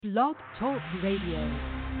Blog Talk Radio.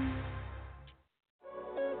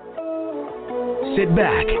 Sit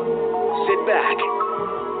back,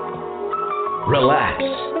 relax,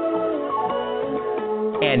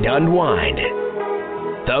 and unwind.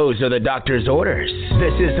 Those are the doctor's orders.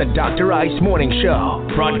 This is the Dr. Ice Morning Show,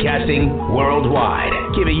 broadcasting worldwide,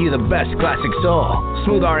 giving you the best classic soul,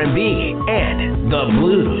 smooth R&B, and the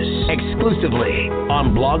blues, exclusively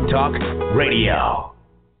on Blog Talk Radio.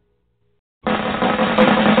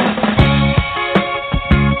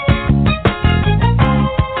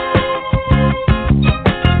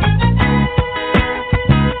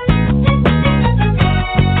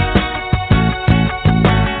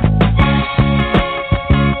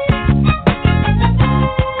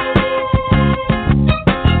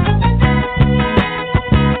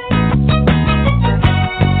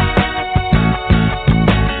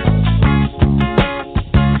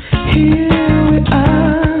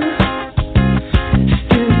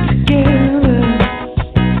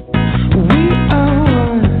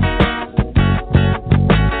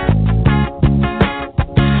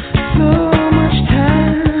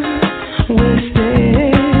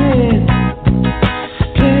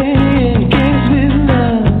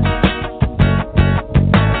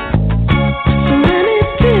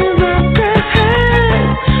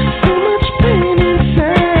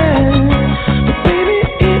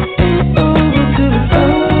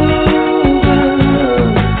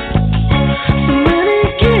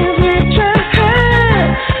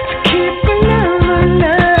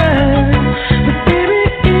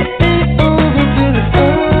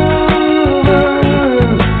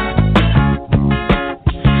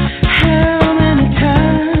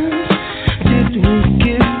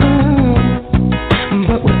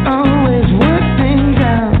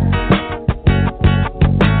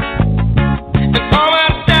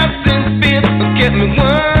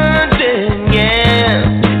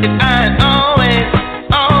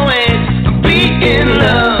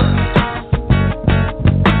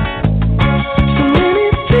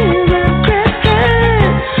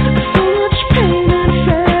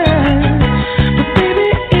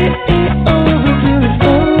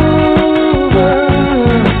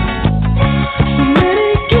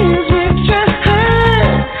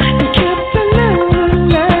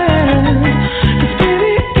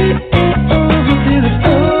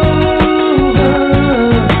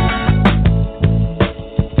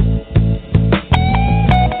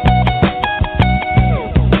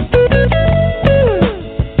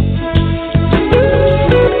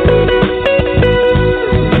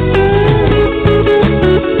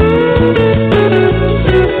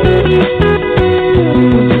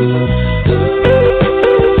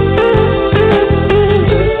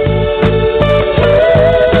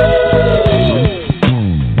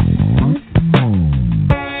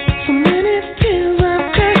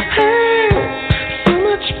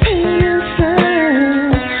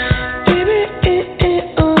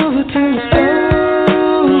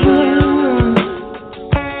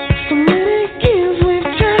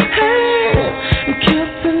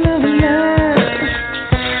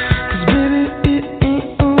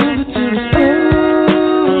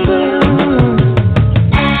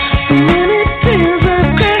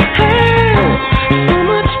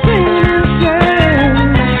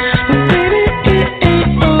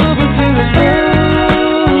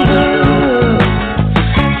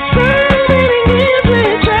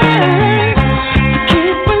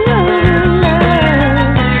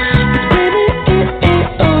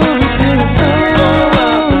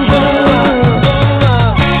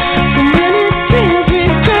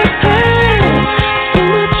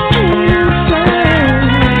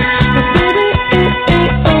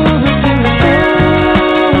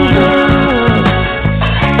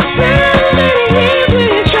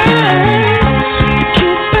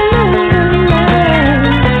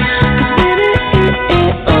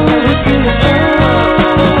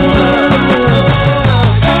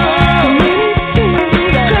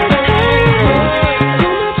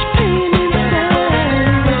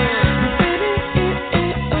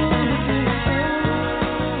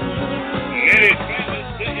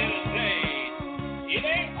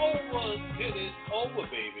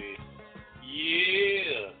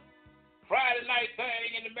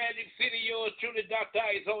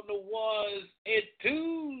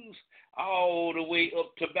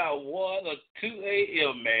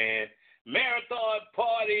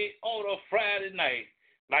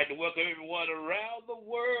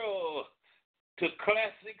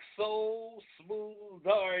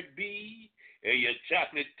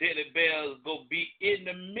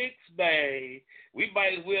 We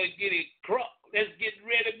might as well get it crunk. Let's get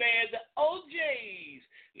ready, man. The OJs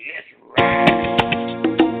Let's ride.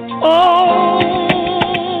 Oh,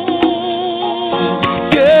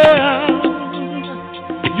 yeah,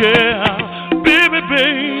 yeah, baby,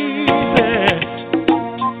 baby.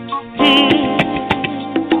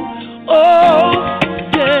 Oh,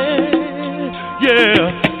 yeah, yeah,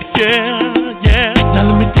 yeah. Now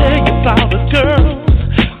let me tell you about a girl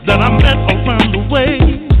that I met around the way.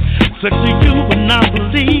 Sexy you would not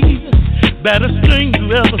believe, baddest thing you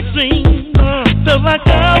ever seen. Felt like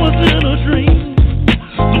I was in a dream.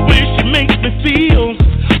 The way she makes me feel,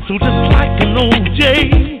 so just like an OJ.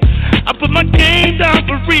 I put my game down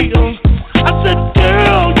for real. I said,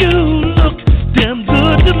 girl, you look damn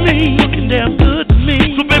good to me, looking damn good to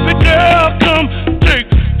me. So baby girl, come take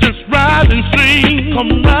this ride and sing.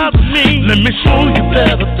 Come ride with me. Let me show you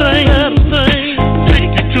better things.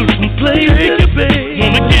 Take you to some places, baby.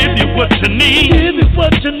 Wanna give you what you need. Give you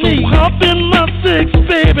what you need. So hop in my six,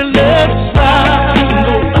 baby. Let's ride. We can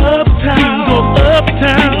go uptown. We can go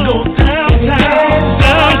uptown. We can go downtown.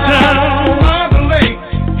 Downtown. On the lake,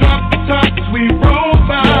 drop the top as we roll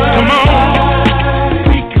by. Come on.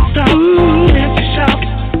 We can stop. Can't you shout?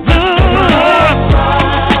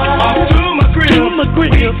 Off to my crib. To my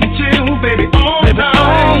crib. We can chill, baby, all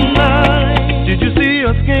night. Did you see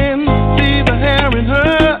her skin? See the hair in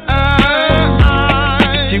her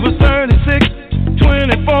eyes? She was 36,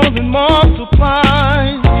 24 and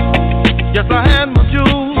multiplied. Yes, I had my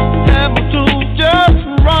jewels, just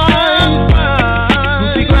right.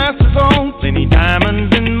 Gucci glasses on, plenty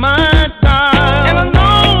diamonds in my tie. And I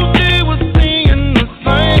know she was seeing the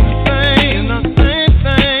same thing.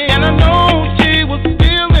 And I know she was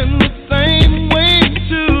feeling the same way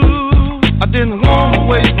too. I didn't want to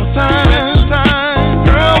waste my time.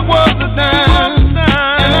 Girl was a dime, and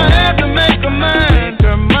I had to make her mine.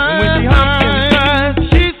 And when she hopped inside,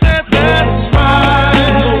 she said, let's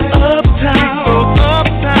ride. We go uptown,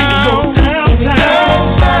 we go downtown,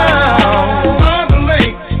 on the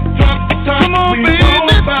lake, drop the top, come on, we baby,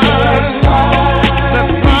 let's ride.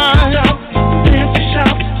 Let's ride, fancy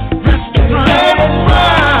shop, restaurant, let's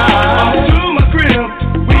ride. Off to my crib,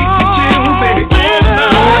 we can chill, baby, all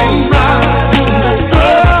night.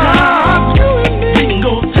 We can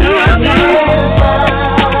go downtown,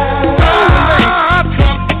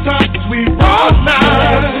 drop the top as we roll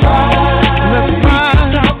night. Let's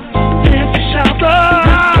ride, fancy shop,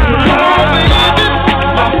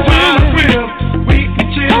 off to my crib, we can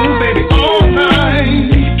chill, baby, all night.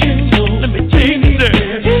 Let me take you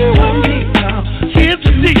there. Here's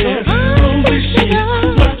the deal.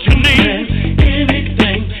 What you need,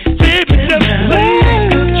 anything, baby, just play.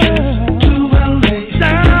 To LA,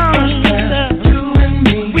 down, you and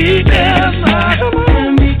me. We can ride,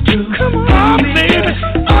 and me too. Come on, baby,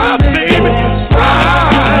 ride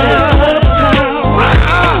uptown,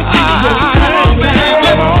 ride.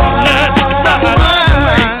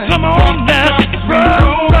 Come on, let's ride.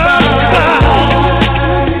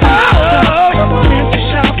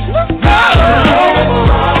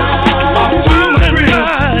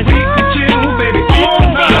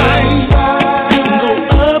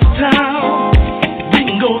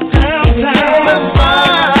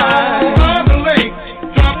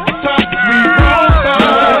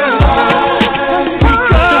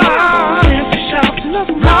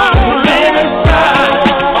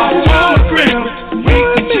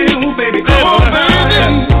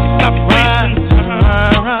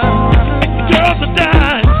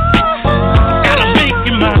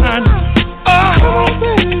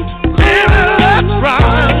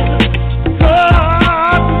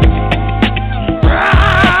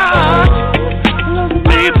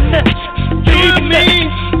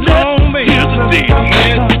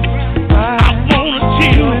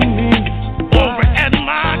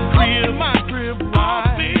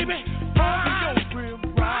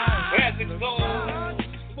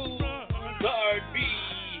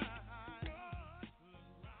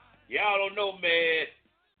 Y'all don't know, man.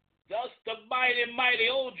 Just the mighty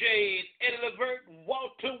OJs, Eddie Levert,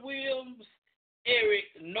 Walter Williams, Eric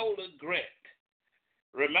Nola Grant.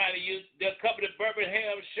 Reminding you, they're coming to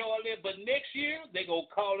Birmingham shortly, but next year, they're going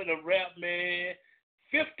to call it a rap, man.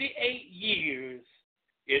 58 years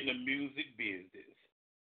in the music business.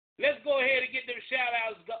 Let's go ahead and get them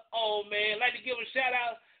shout-outs on, man. I'd like to give a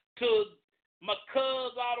shout-out to my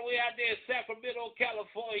cuz all the way out there in Sacramento,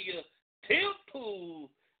 California, Tim Pool.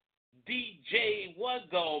 DJ One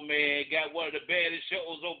Go, man, got one of the baddest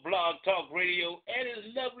shows on Blog Talk Radio, and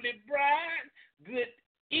his lovely bride. Good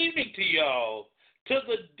evening to y'all. To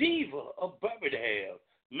the diva of Birmingham,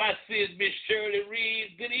 my sis, Miss Shirley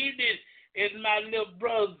Reeves. Good evening. And my little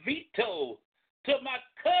brother Vito. To my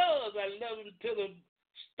cuz, I love him to the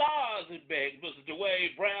stars is back. Mr.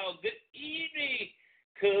 Dwayne Brown, good evening,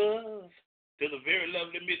 cuz. To the very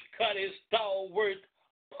lovely Miss Cuddy Stallworth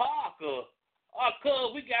Parker.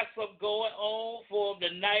 Cuz, we got something going on for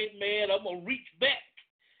tonight, man. I'm going to reach back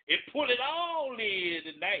and pull it all in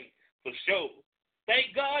tonight for sure.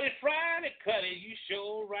 Thank God it's Friday, Cuddy. You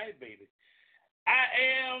sure right, baby. I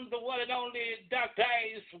am the one and only Dr.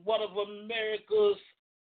 Ice, one of America's,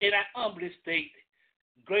 in our humbly state,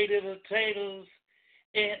 great entertainers,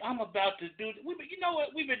 and I'm about to do, you know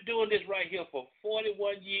what, we've been doing this right here for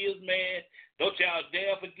 41 years, man. Don't y'all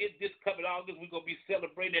dare forget this coming August, we're going to be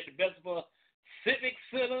celebrating at the Vespa Civic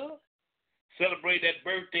Center, celebrate that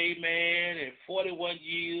birthday, man, and 41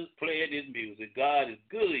 years playing this music. God is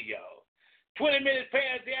good, y'all. 20 minutes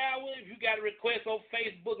past the hour. If you got a request on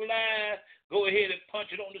Facebook Live, go ahead and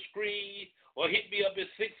punch it on the screen or hit me up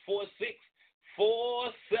at 646-478-4755.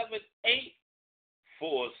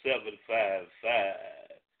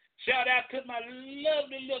 Shout out to my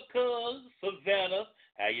lovely little cousin, Savannah.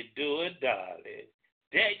 How you doing, darling?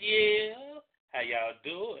 Danielle, how y'all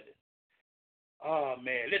doing? Oh,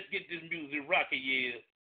 man, let's get this music rocking, yeah.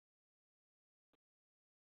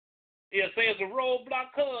 Yeah, say it's a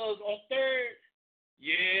roadblock, cuz, on 3rd.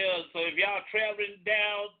 Yeah, so if y'all traveling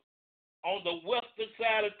down on the western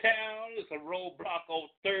side of town, it's a roadblock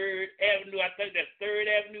on 3rd Avenue. I think that's 3rd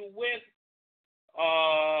Avenue West.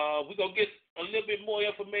 We're going to get a little bit more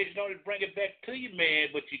information on it, bring it back to you,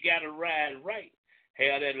 man, but you got to ride right.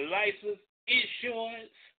 Have that license,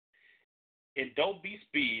 insurance, and don't be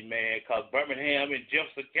speed, man, because Birmingham and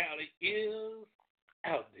Jefferson County is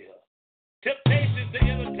out there. Temptations to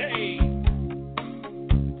entertain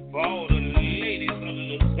for all the ladies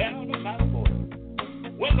under the sound of my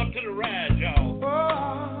voice. Welcome to the ride, y'all.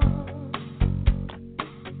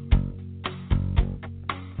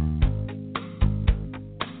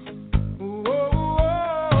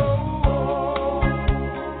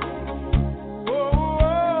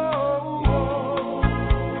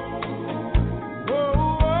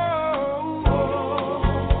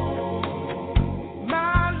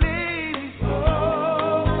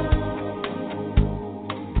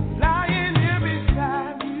 Lying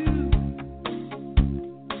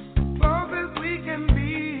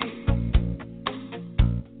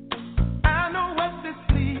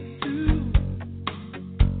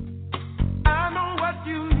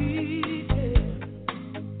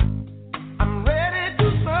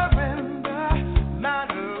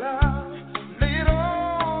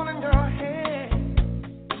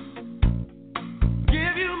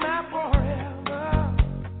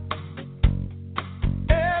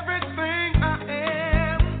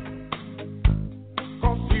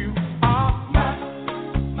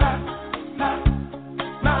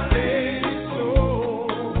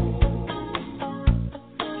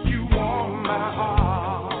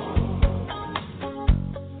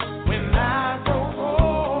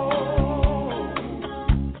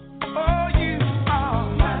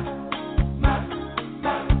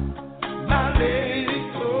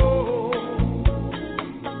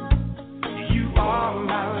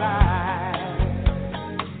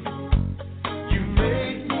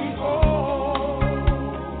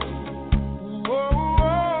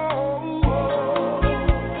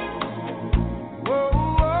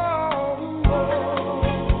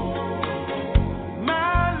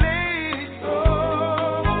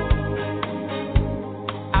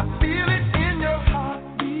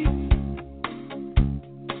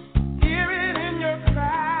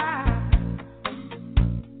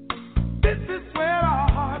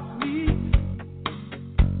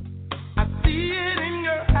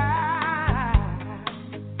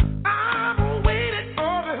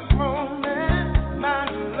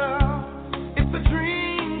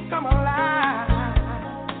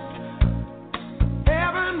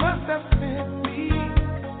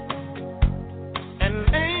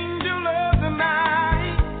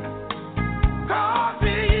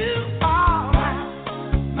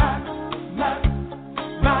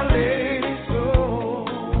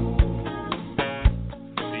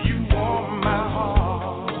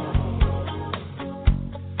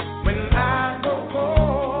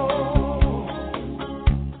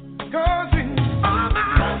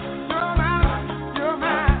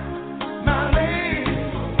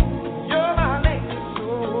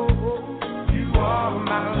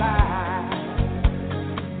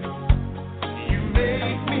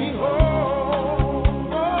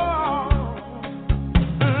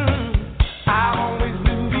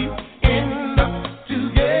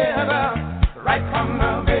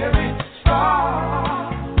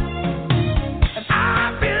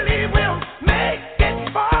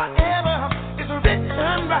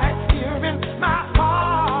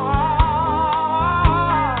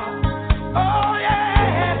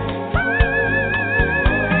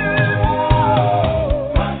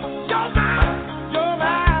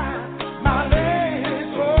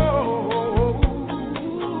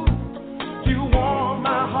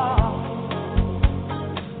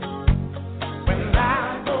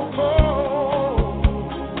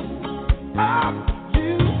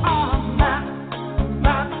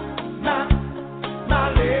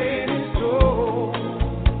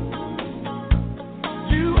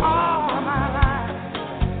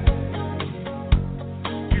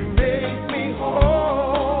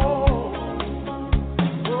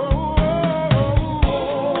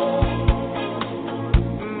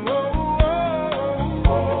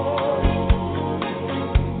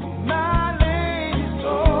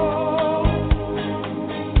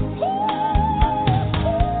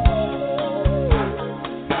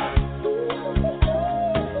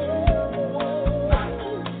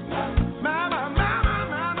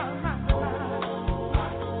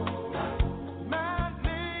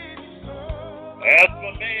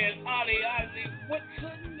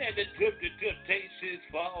Unscripted Temptations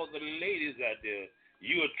for all the ladies out there.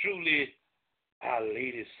 You are truly our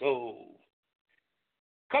lady soul.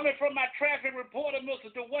 Coming from my traffic reporter, Mr.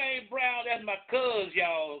 Dwayne Brown, that's my cuz,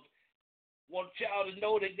 y'all. Want y'all to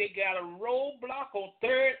know that they got a roadblock on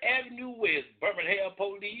 3rd Avenue West. Birmingham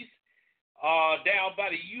police down by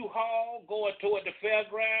the U-Haul going toward the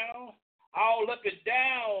fairground, all up and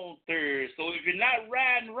down 3rd. So if you're not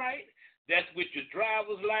riding right, that's with your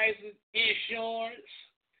driver's license, insurance,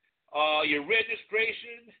 your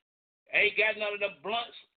registration, ain't got none of the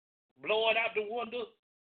blunts blowing out the window,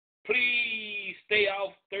 please stay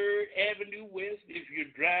off 3rd Avenue West if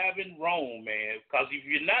you're driving wrong, man. Because if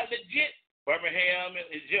you're not legit, Birmingham and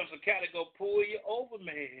Jefferson County gonna pull you over,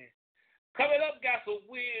 man. Coming up, got some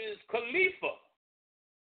Wiz Khalifa,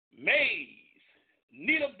 Maze,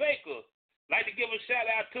 Nita Baker. Like to give a shout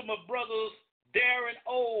out to my brothers Darren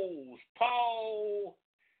O's, Paul,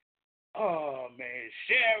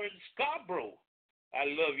 Sharon Scarborough. I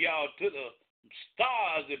love y'all to the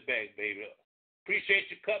stars and back, baby. Appreciate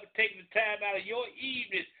you coming, taking the time out of your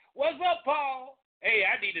evening. What's up, Paul? Hey,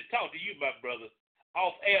 I need to talk to you, my brother.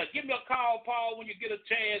 Off air. Give me a call, Paul, when you get a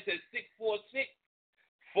chance at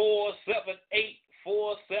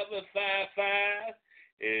 646-478-4755.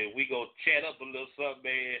 And we gonna chat up a little something,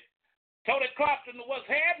 man. Tony Compton, what's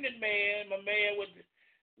happening, man? My man with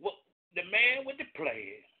the man with the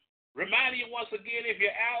plan. Reminding you once again, if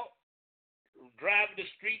you're out driving the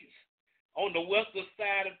streets on the western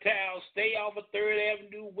side of town, stay off of 3rd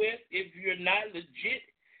Avenue West. If you're not legit,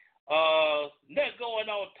 nothing going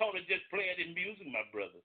on. Tony just playing his music, my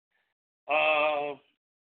brother.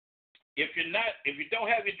 If you don't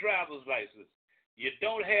have your driver's license, you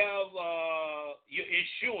don't have your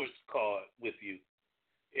insurance card with you,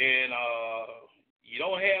 and you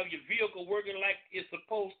don't have your vehicle working like it's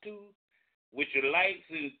supposed to, with your lights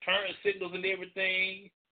and turn signals and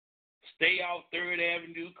everything, stay off 3rd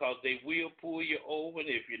Avenue because they will pull you over.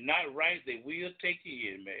 And if you're not right, they will take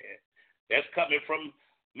you in, man. That's coming from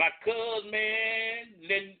my cousin, man.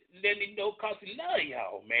 Let me know because he love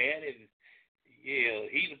y'all, man. And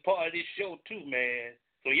yeah, he's a part of this show too, man.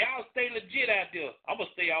 So y'all stay legit out there. I'm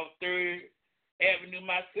going to stay off 3rd Avenue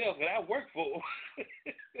myself, and I work for him.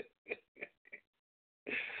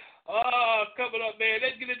 Coming up, man.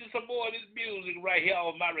 Let's get into some more of this music right here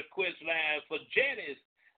on my request line for Janice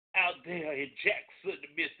out there in Jackson,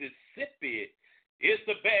 Mississippi. It's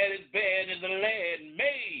the baddest band in the land,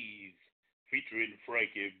 Maze, featuring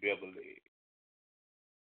Frankie Beverly.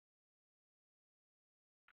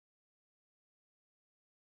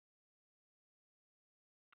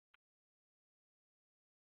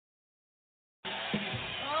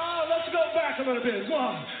 Oh, let's go back a little bit.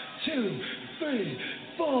 1, 2, 3,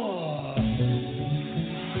 4. Oh,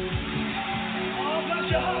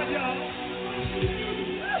 bless your heart, y'all.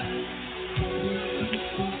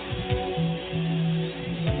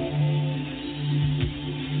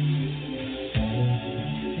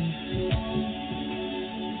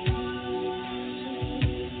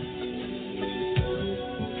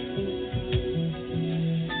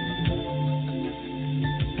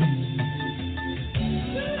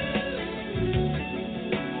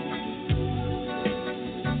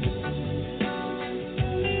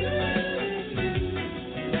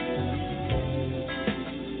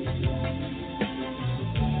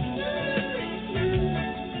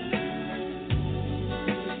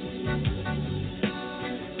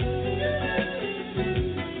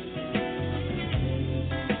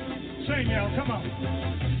 Come on.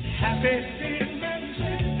 Happy feeling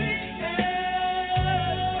in the air.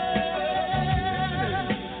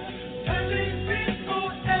 Touching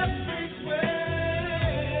people everywhere.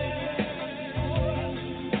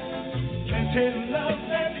 Plenty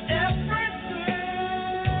love and everything.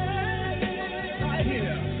 Right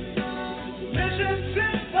here. Mission to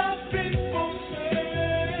the people say.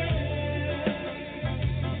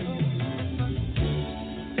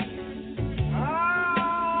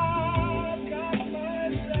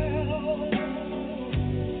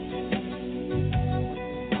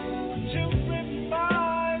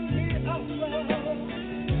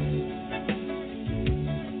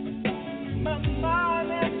 My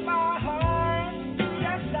mind and my heart,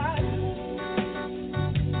 yes I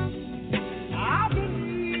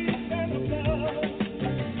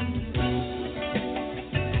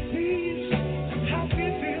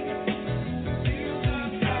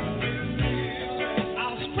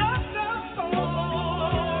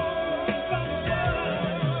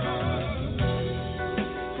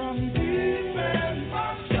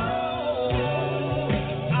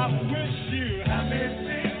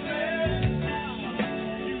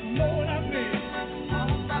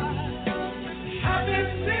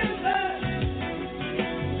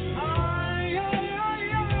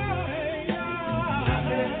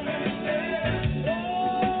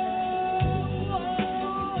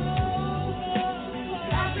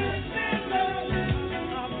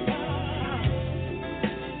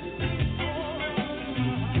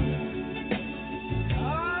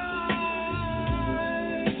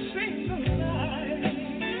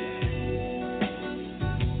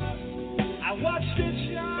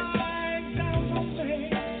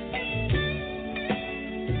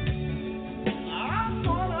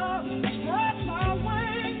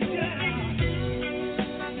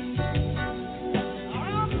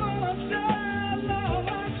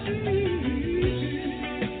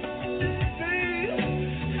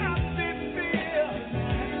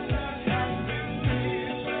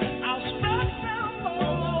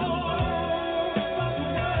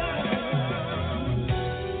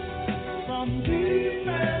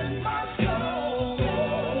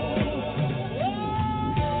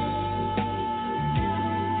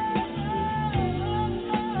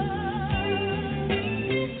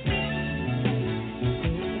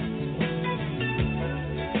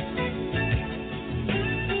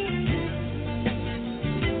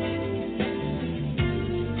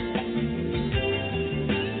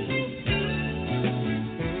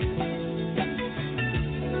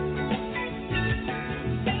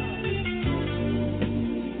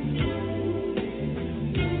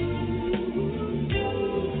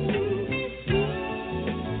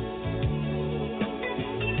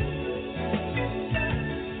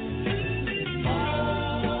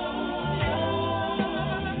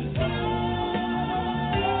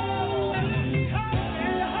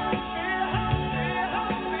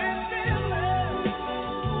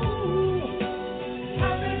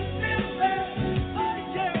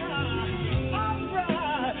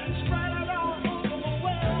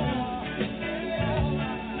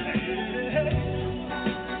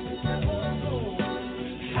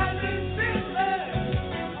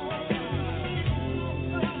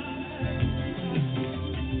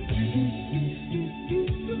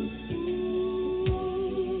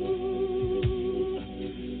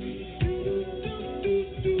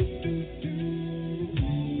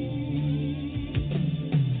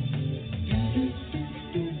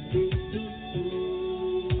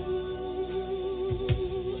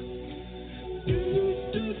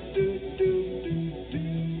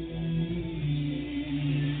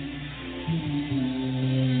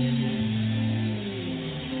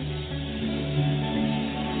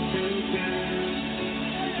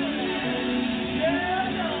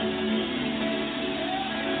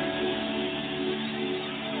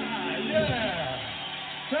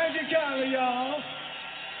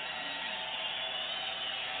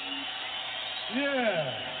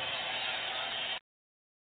Yeah.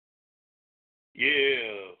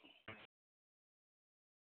 Yeah.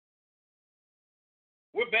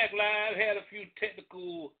 We're back live. Had a few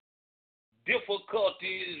technical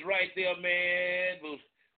difficulties right there, man. But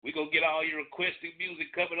we're going to get all your requested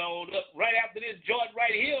music coming on up right after this joint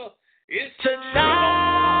right here. It's tonight.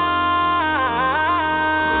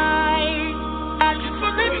 I just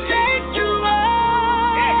want to take you home.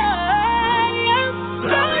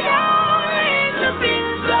 Throw your hands up in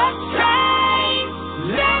the sky.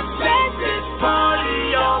 Let's set this party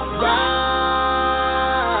on fire.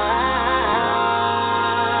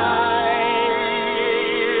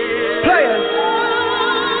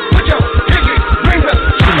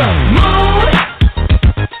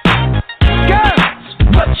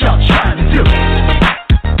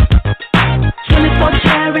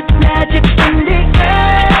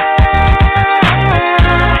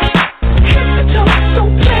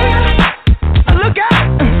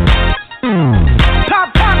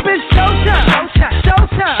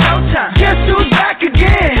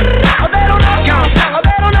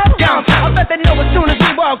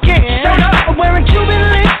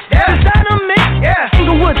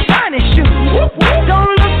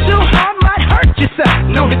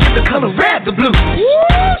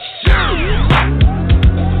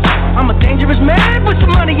 I'm a dangerous man with some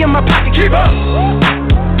money in my pocket. Keep up.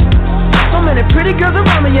 So many pretty girls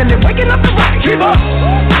around me and they're waking up the rocket. Keep up.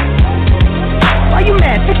 Why you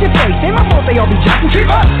mad? Fix your face. Ain't my fault they all be jocking. Keep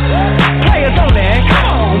up. Players only. Come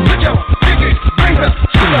on, put your pinky fingers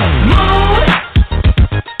to the moon.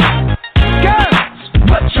 Girls,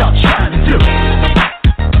 what y'all trying to do?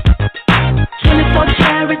 24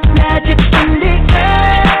 karat magic in the air.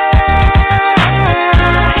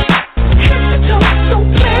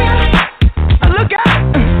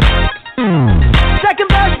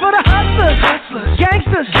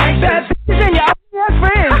 Gangsters, bad bitches and your ass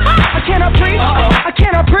friends. I cannot preach, I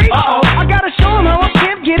cannot preach. I gotta show them how I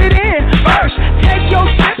can get it in. First, take your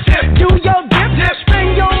sip, do your dip,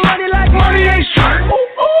 spend your money like money ain't short. Ooh,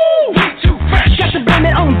 ooh, we too fresh. Got to blame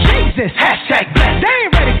it on Jesus. Hashtag blessed. They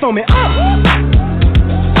ain't ready for me.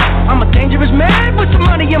 I'm a dangerous man with some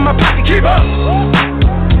money in my pocket. Keep up.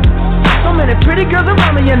 So many pretty girls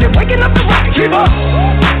around me and they're waking up the rocket. Keep up.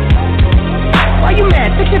 Why you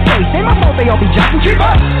mad? Fix your face. Ain't my fault they all be jocking. Keep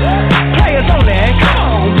up. Players only. Come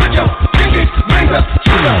on, put your pinky fingers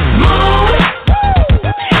to the moon.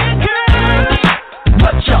 Girls,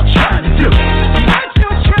 what y'all trying to do? What you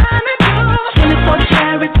trying to do? 24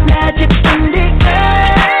 karat magic in the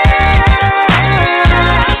air.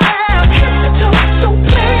 So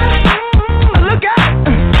clear. Look out.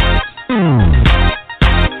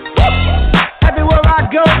 Everywhere I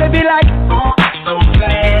go, they be like, oh, so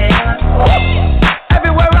bad.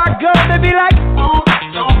 Everywhere I go, they be like, ooh,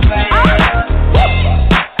 so bad.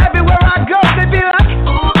 Everywhere I go, they be like,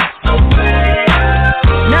 ooh, so bad.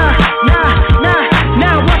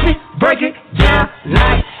 Now, watch me break it down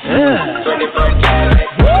like, 24 karat,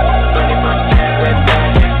 24 karat.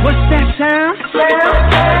 What's that sound?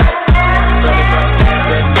 24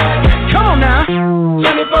 karat, come on now.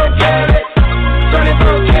 24 karat,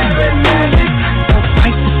 24 karat magic. Don't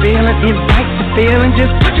fight the feeling, invite the feeling,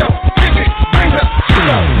 just put your pinky finger to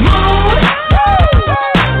the moon.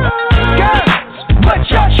 Girls, what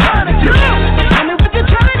y'all trying to do? Tell me what you're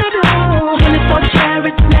trying to do. 24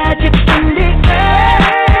 karat magic in the air.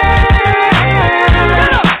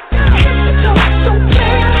 So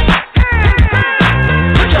clear.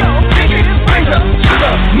 Put your pinky finger to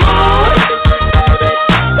the moon.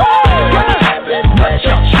 Girls, what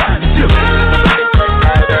y'all trying to do?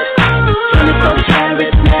 24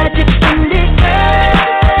 karat magic in the air.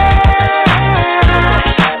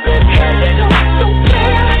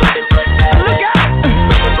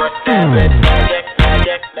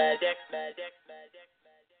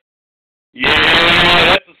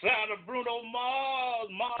 Yeah, that's the sound of Bruno Mars,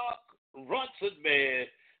 Mark Ronson, man.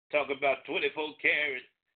 Talking about 24 carats.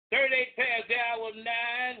 38 past the hour of 9.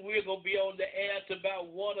 We're going to be on the air to about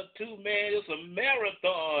 1 or 2, man. It's a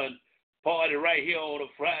marathon party right here on a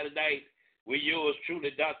Friday night with yours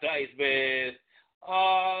truly, Dr. Ice, man.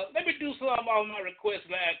 Let me do some on my request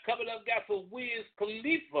line. Coming up, got some Wiz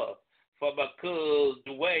Khalifa for my cousin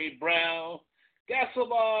Dwayne Brown. Got some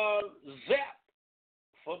Zap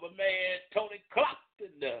for my man Tony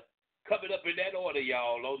Clockton. Coming up in that order,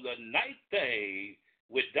 y'all, on the Night Thing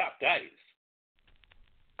with Dr. Ice.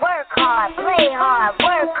 Work hard, play hard,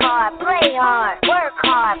 work hard, play hard, work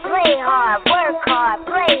hard, play hard, work hard,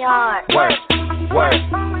 play hard. Work.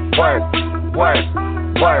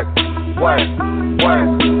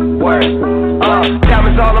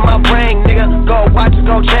 Diamonds all in my brain, nigga. Gold watches,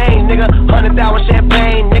 gold chain, nigga. $100,000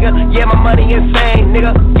 nigga. Yeah, my money insane,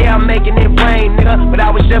 nigga. Yeah, I'm making it rain, nigga. But I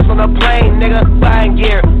was just on a plane, nigga. Buying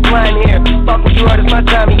gear, flying here. Fuck what you heard, it's my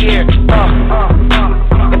time of year.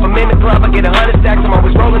 If I'm in the club, I get 100 stacks. I'm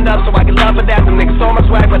always rolling up so I can love for that. Some niggas stole my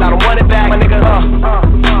swag, but I don't want it back. My nigga,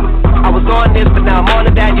 I was on this, but now I'm on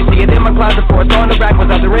to that. You see it in my closet before it's on the rack. Was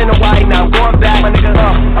out there in Hawaii, now I'm going back. My nigga,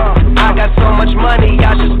 I got so much money,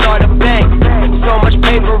 I should start a bank. So much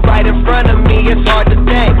paper right in front of me, it's hard to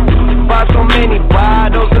think. Buy so many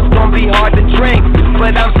bottles, it's gonna be hard to drink.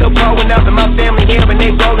 But I'm still growing up and my family here and they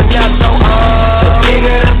rolling up. So the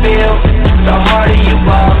bigger the bill, the harder you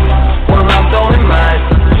ball. Well, I'm throwing mine,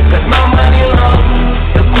 cause my money low.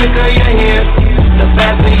 The quicker you're here, the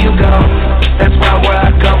faster you go. That's why where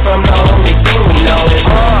I come from, the only thing we know is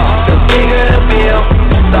the bigger the bill,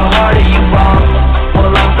 the harder you ball.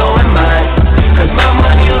 Well, I'm throwing mine, cause my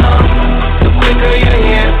money low. The quicker you're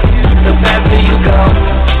here, the faster you go.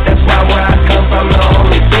 That's why where I come from, the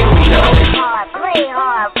only thing we know is play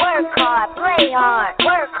hard, work hard, play hard,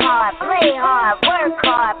 work hard, play hard, work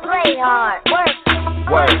hard, play hard, work.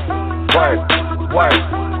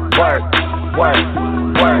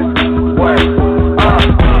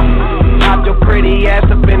 Pop your pretty ass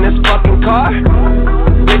up in this fucking car.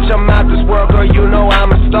 Bitch, I'm out this world, girl, you know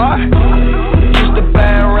I'm a star. Used to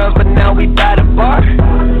buy runs, but now we buy the bar.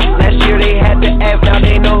 Last year they had the F, now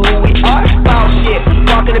they know who we are. Ball shit,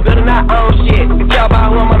 walk in the building, I own shit. Can tell by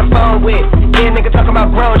who I'm on the phone with. Yeah, nigga talking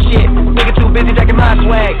about grown shit. Nigga too busy jacking my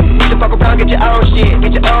swag. Need to fuck around, get your own shit.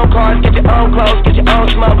 Get your own cars, get your own clothes, get your own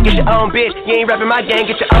smoke, get your own bitch. You ain't rapping my gang,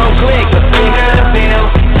 get your own clique. The bigger the bill,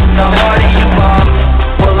 the harder you fall.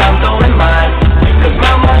 Well, I'm throwing mine, cause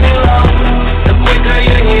my money low. The quicker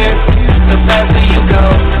you're here, the faster you go.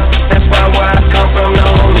 That's why where I come from, the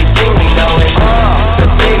only thing we know is the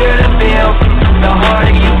bigger the bill, the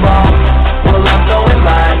harder you fall. Well, I'm throwing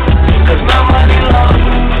mine, cause my money low.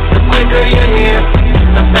 The quicker you're here,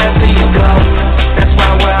 the faster you go. That's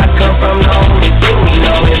why where I come from, the only thing we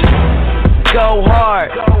know is go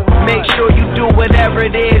hard. Make sure you do whatever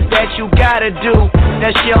it is that you gotta do.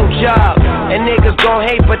 That's your job. And niggas gon'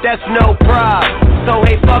 hate, but that's no prob. So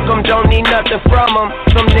hey, fuck them, don't need nothing from them.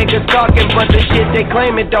 Some niggas talking, but the shit they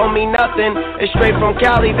claim it don't mean nothing. It's straight from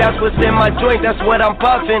Cali, that's what's in my joint, that's what I'm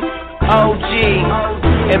puffin'. OG,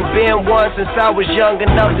 and been one since I was young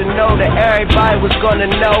enough to know that everybody was gonna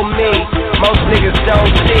know me. Most niggas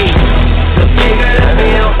don't see. The bigger the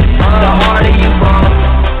bill, the harder you fall.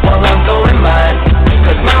 Well, I'm throwing mine,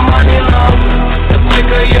 cause my money low. The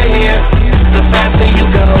quicker you're here, the faster you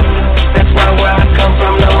go. That's why where I come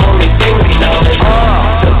from, the only thing we know is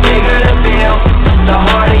the bigger the bill, the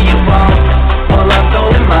harder you fall. Well, I'm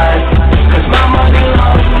throwing mine, cause my money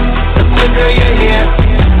low. The quicker you're here,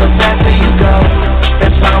 the faster you go.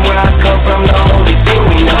 That's why where I come from, the only thing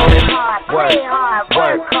we know is work, work,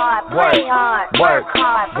 work, work, work,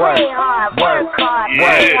 work, work.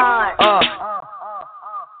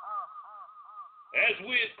 As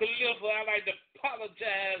Wiz Khalifa, I like to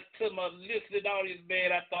apologize to my listening audience,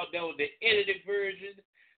 man. I thought that was the edited version,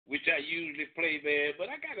 which I usually play, man. But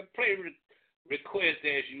I got to play request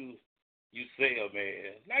as you say,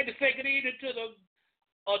 man. I'd like to say good evening to the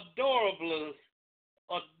adorably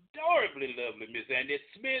lovely Miss Andy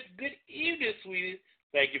Smith. Good evening, sweetie.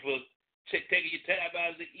 Thank you for taking your time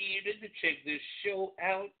out of the evening to check this show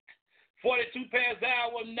out. 42 past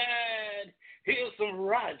hour 9. Here's some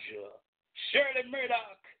Roger. Shirley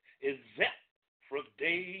Murdoch is that from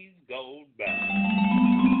days gone by.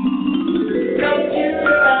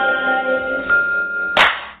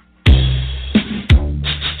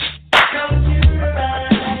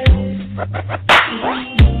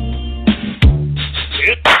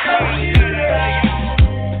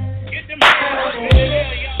 Get them hands in the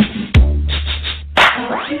air, y'all.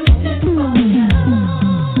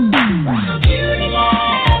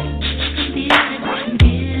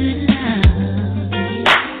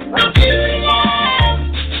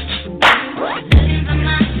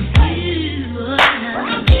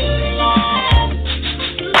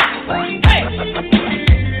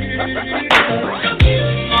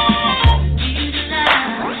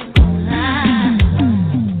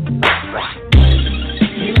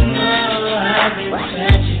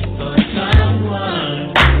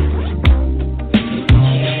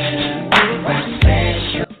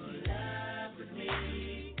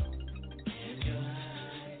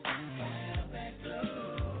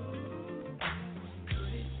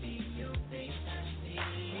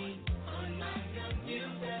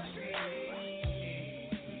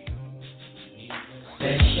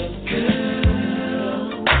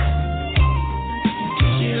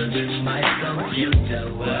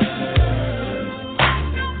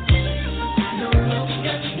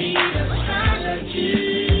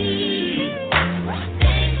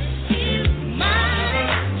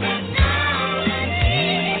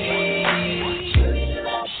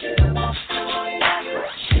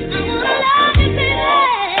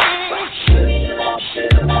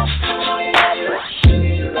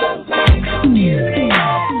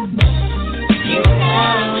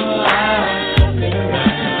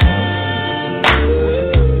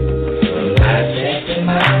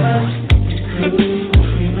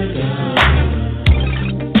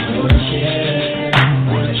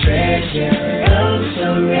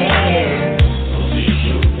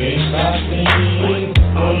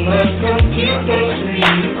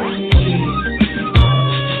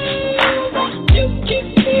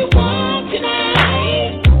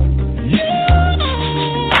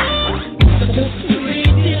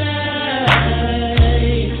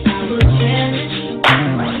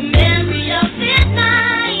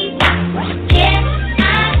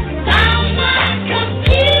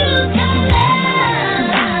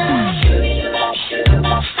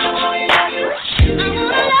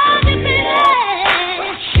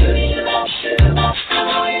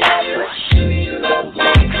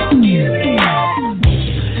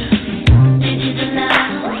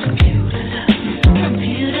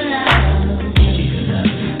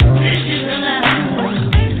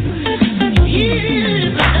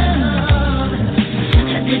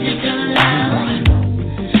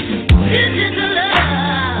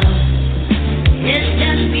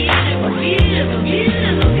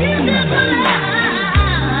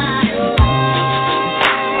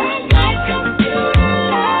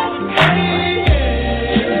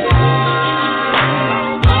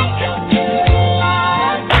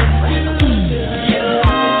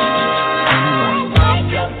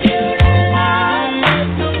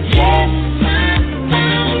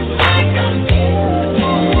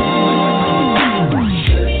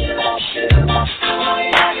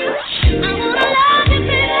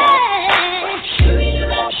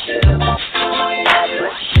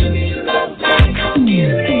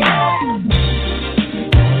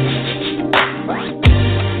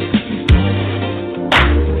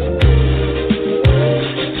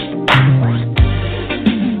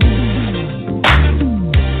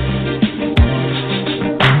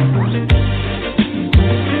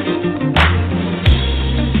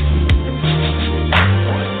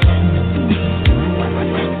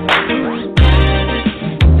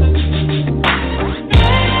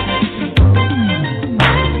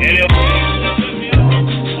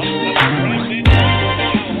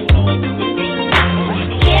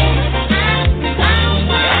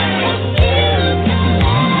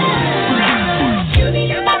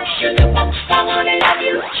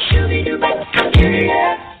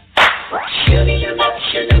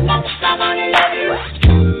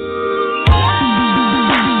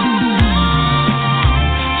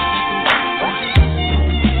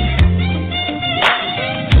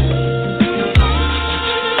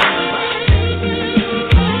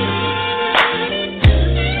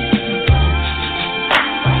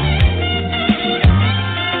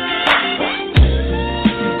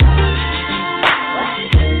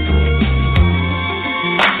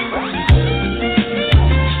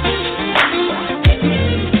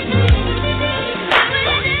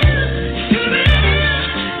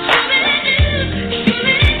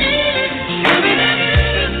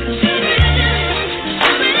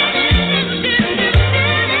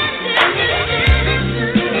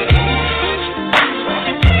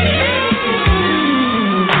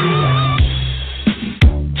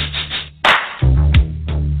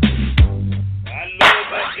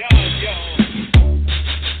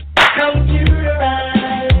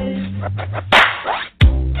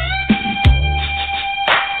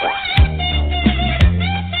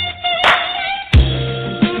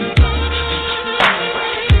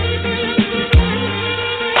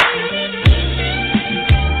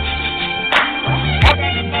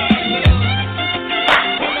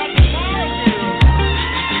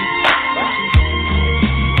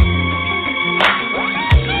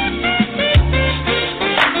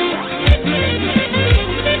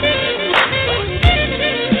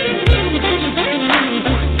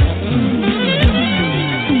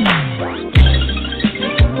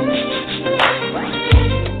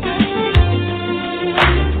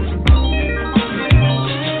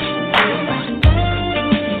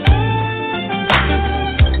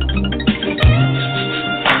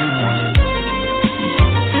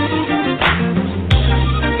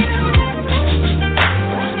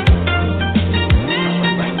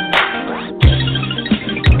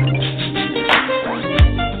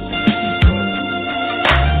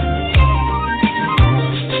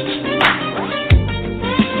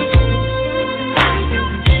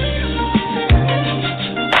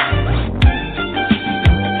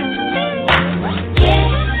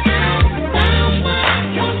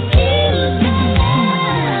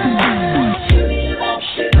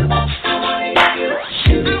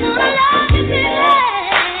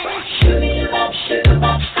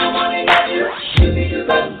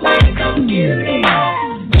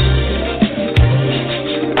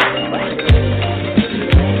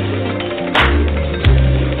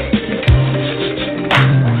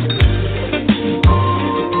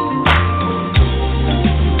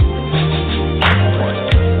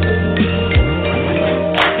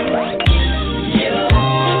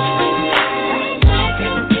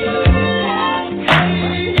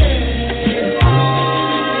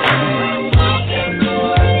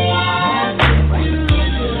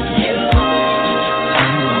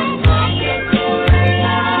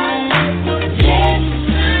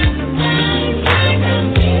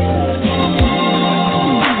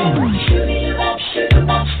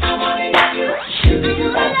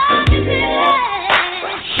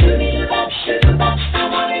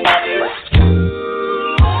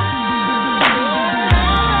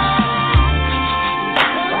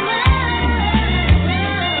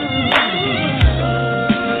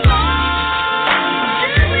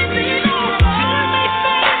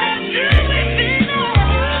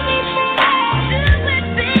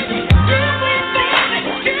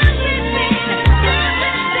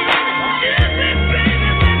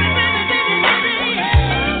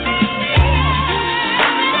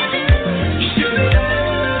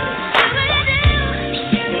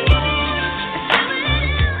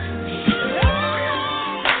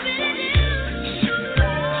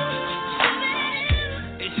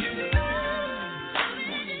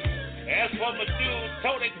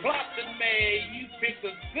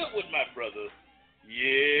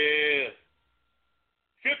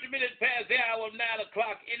 minutes past the hour of 9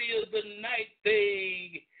 o'clock. It is the night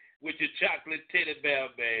thing with your chocolate teddy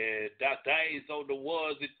bear, man. Dr. Ice on the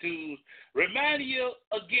ones and twos. Reminding you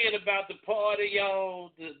again about the party,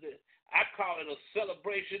 y'all. I call it a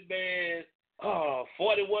celebration, man.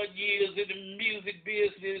 41 years in the music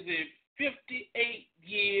business and 58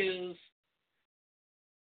 years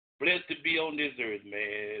blessed to be on this earth,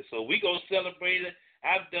 man. So we going to celebrate it.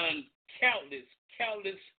 I've done countless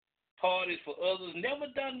parties for others. Never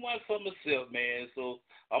done one for myself, man. So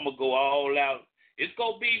I'm going to go all out. It's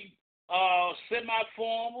going to be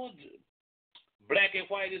semi-formal. Black and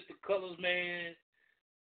white is the colors, man.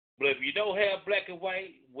 But if you don't have black and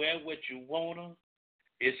white, wear what you want to.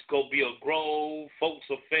 It's going to be a grown folks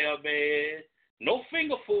affair, man. No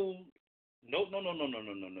finger food. No. No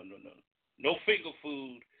finger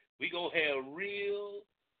food. We going to have real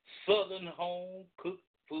Southern home-cooked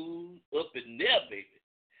food up in there, baby.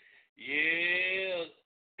 Yeah.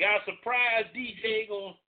 Got a surprise DJ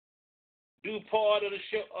going to do part of the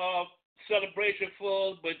show, celebration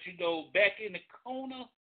for us, but, back in the corner,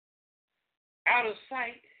 out of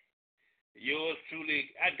sight, yours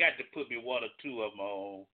truly, I got to put me one or two of them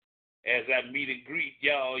on as I meet and greet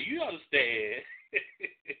y'all. You understand.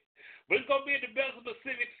 But it's going to be at the Belleville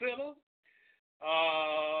Pacific Center.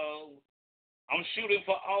 I'm shooting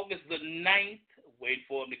for August the 9th. Waiting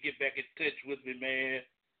for him to get back in touch with me, man.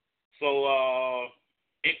 So,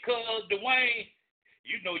 and cuz Dwayne,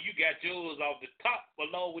 you got yours off the top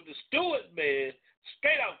along with the Stewart, man.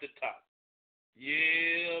 Straight off the top.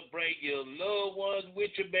 Yeah, bring your loved ones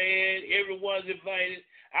with you, man. Everyone's invited.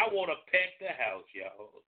 I want to pack the house,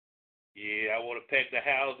 y'all. Yeah, I want to pack the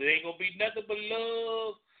house. It ain't going to be nothing but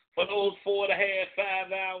love for those 4.5, 5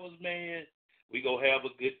 hours, man. We going to have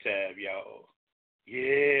a good time, y'all.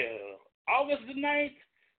 Yeah. August the 9th,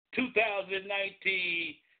 2019.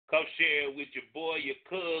 Come share it with your boy, your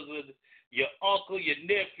cousin, your uncle, your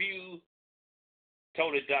nephew,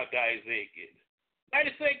 Tony Dr. Isaac. I'd like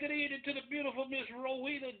to say good evening to the beautiful Miss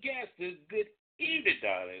Rowena Gaston. Good evening,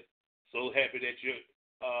 darling. So happy that you're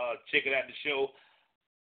checking out the show.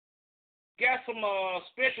 Got some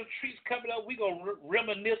special treats coming up. We're going to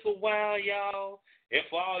reminisce a while, y'all. And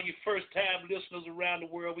for all you first-time listeners around the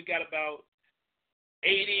world, we got about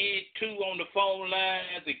 82 on the phone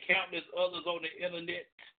lines and countless others on the internet.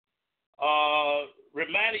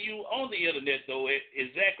 Reminding you on the internet, though,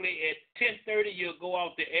 exactly at 10:30, you'll go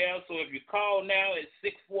off the air. So if you call now at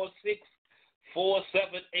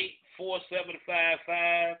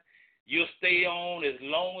 646-478-4755, you'll stay on as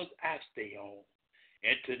long as I stay on.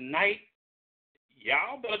 And tonight,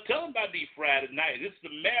 y'all better tell them about these Friday nights. This is the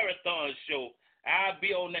marathon show. I'll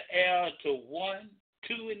be on the air until 1,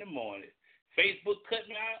 2 in the morning. Facebook cut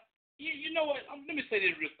me out. You know what? Let me say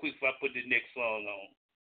this real quick before I put the next song on.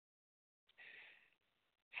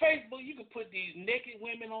 Facebook, you can put these naked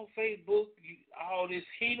women on Facebook, all this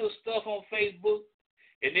heinous stuff on Facebook,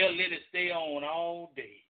 and they'll let it stay on all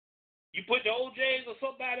day. You put the OJs or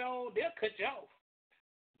somebody on, they'll cut you off.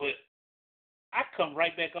 But I come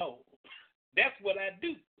right back on. That's what I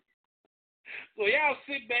do. So y'all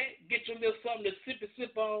sit back, get your little something to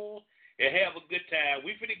sip on, and have a good time.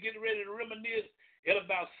 We finna get ready to reminisce in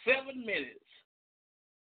about 7 minutes.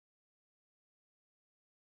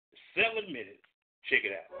 7 minutes. Check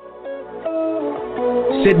it out.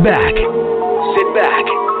 Sit back,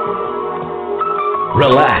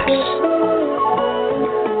 relax,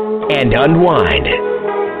 and unwind.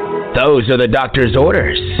 Those are the doctor's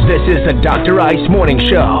orders. This is the Dr. Ice Morning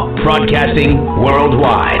Show, broadcasting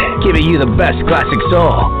worldwide, giving you the best classic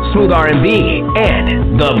soul, smooth R&B,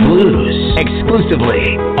 and the blues,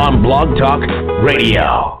 exclusively on Blog Talk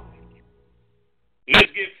Radio.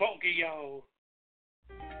 Let's get funky, y'all.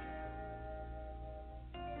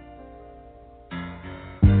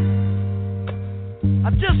 I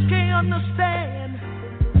just can't understand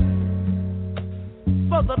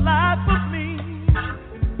for the life of me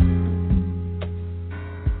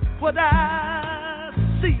what I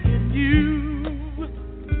see in you.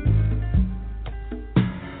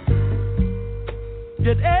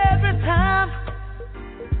 Yet every time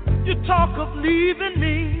you talk of leaving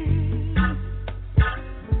me,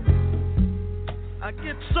 I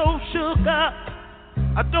get so shook up,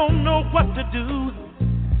 I don't know what to do.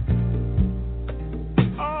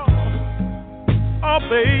 Oh,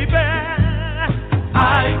 baby,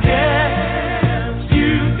 I guess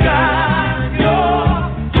you got your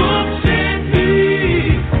hooks in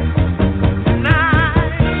me. Tonight,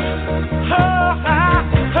 I'm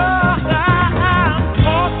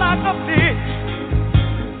caught like a fish.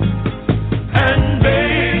 And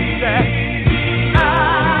baby, I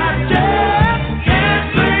just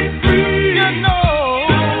can't break free. You know,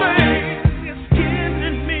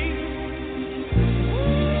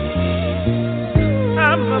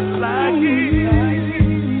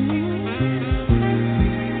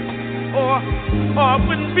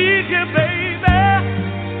 need you, baby.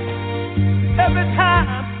 Every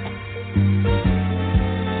time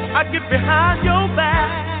I get behind your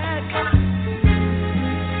back,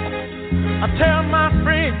 I tell my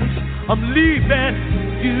friends I'm leaving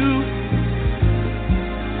you.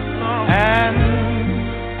 And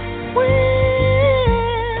when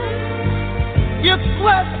you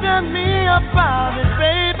question me about it,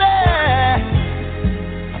 baby,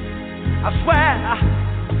 I swear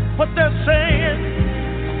what they're saying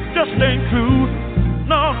just ain't true.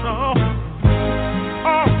 No, no.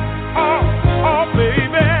 Oh,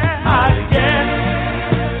 baby, I guess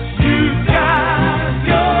you got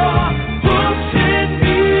your hooks in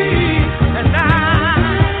me, and I'm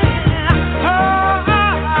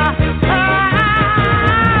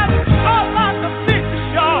like a big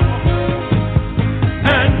shark,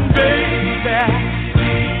 and baby,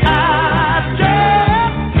 I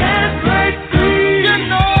just can't break free. You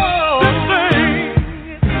know, this thing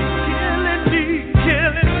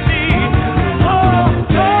killing me. Oh,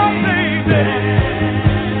 baby,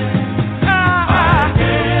 I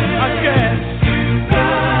guess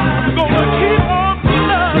I'm gonna keep on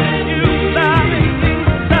loving you, loving you.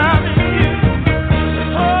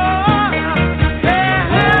 Oh, yeah,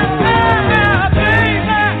 baby, I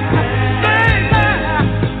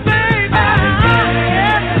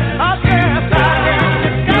guess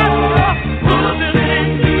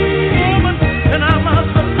and I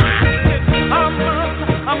must like it.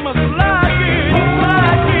 I must like it.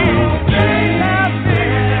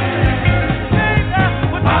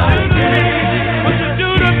 What you do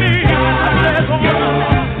to me? I said, oh,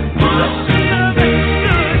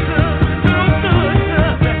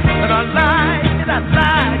 and I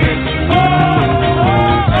like it. Oh,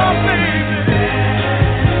 baby,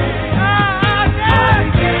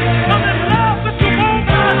 I'm in love with you,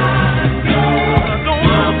 woman. I don't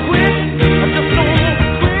wanna quit. I just don't wanna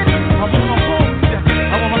quit. I wanna hold you.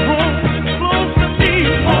 I wanna hold you close to me.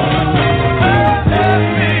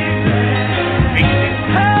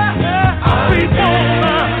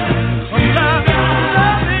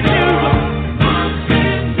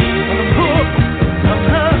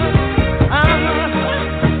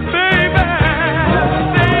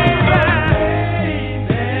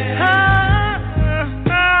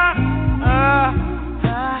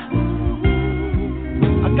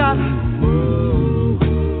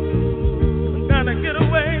 I gotta get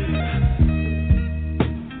away.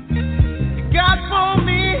 You got for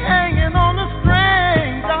me hanging on the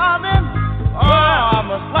string, darling. Oh, I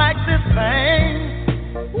must like this thing.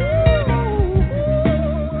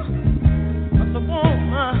 That's a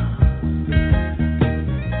woman.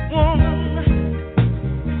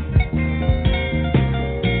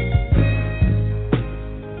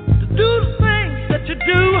 To do the things that you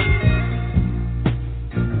do,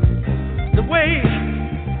 the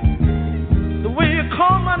way you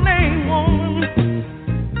call my name, woman,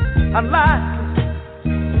 I like it.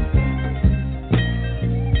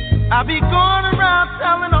 I be going around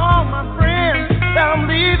telling all my friends that I'm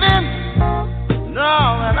leaving.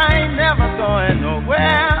 No, and I ain't never going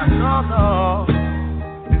nowhere. No.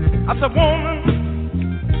 I said, woman,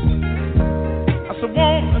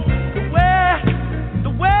 the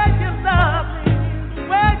way you love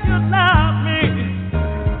me,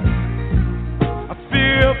 I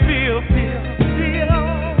feel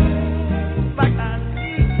like I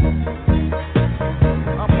need.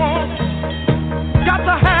 I want, got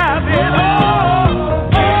to have it all.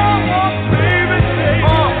 Baby,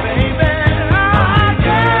 I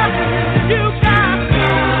guess you got me.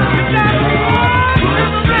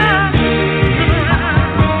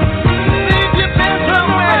 Leave your bed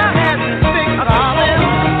somewhere and sing, darling,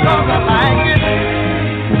 'cause I like it.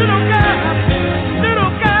 Little girl,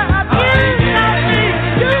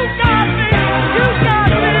 you got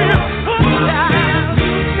me.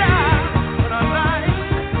 But I like it.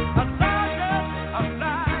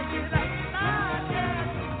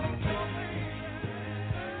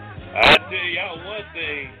 I tell y'all one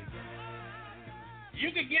thing.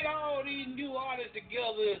 You can get all these new artists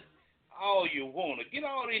together all you want to. Get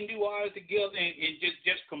all these new artists together and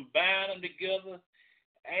just combine them together.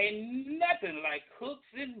 Ain't nothing like hooks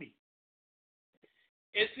in me.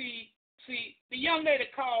 And see, the young lady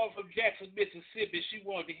called from Jackson, Mississippi. She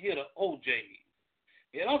wanted to hear the OJs.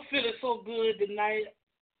 And I'm feeling so good tonight.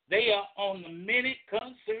 They are on the Minute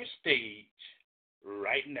concert stage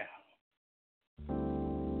right now.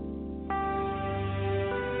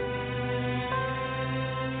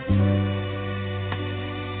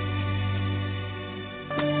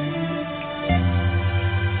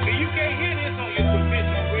 You can't hear this on your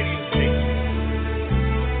conventional radio station.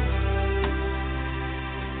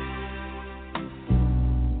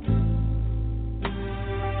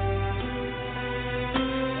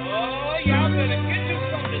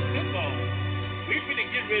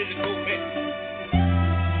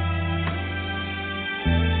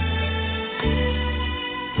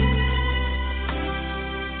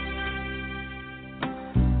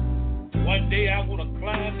 One day I want to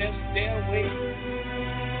climb that stairway.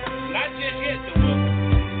 Not just yet, the woman.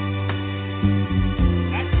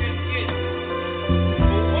 Not just yet.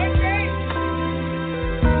 But one day,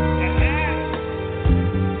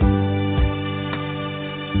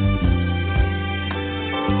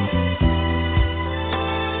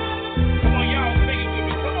 come on, y'all, sing it with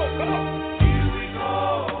me. Come on, come on. Here we go.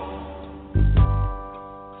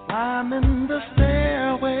 Climbing the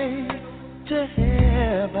stairway to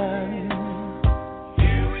heaven.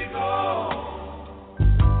 Here we go.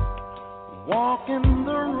 Walking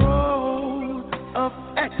the road of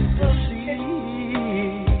ecstasy.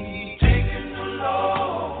 Taking the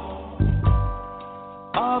load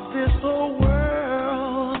Of this whole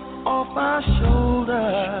world off my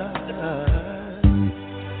shoulders.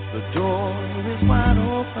 The door is wide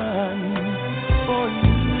open for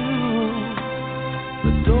you.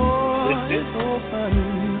 The door is open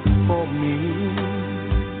for me.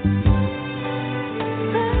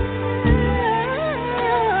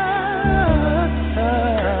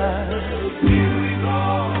 Here we go.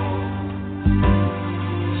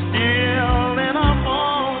 Still in a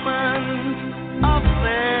moment of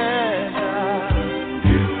pleasure,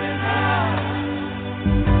 You and I.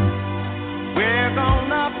 we're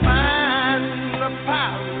gonna find the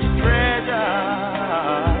palace treasure.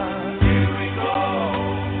 Here we go.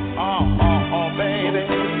 Oh, baby.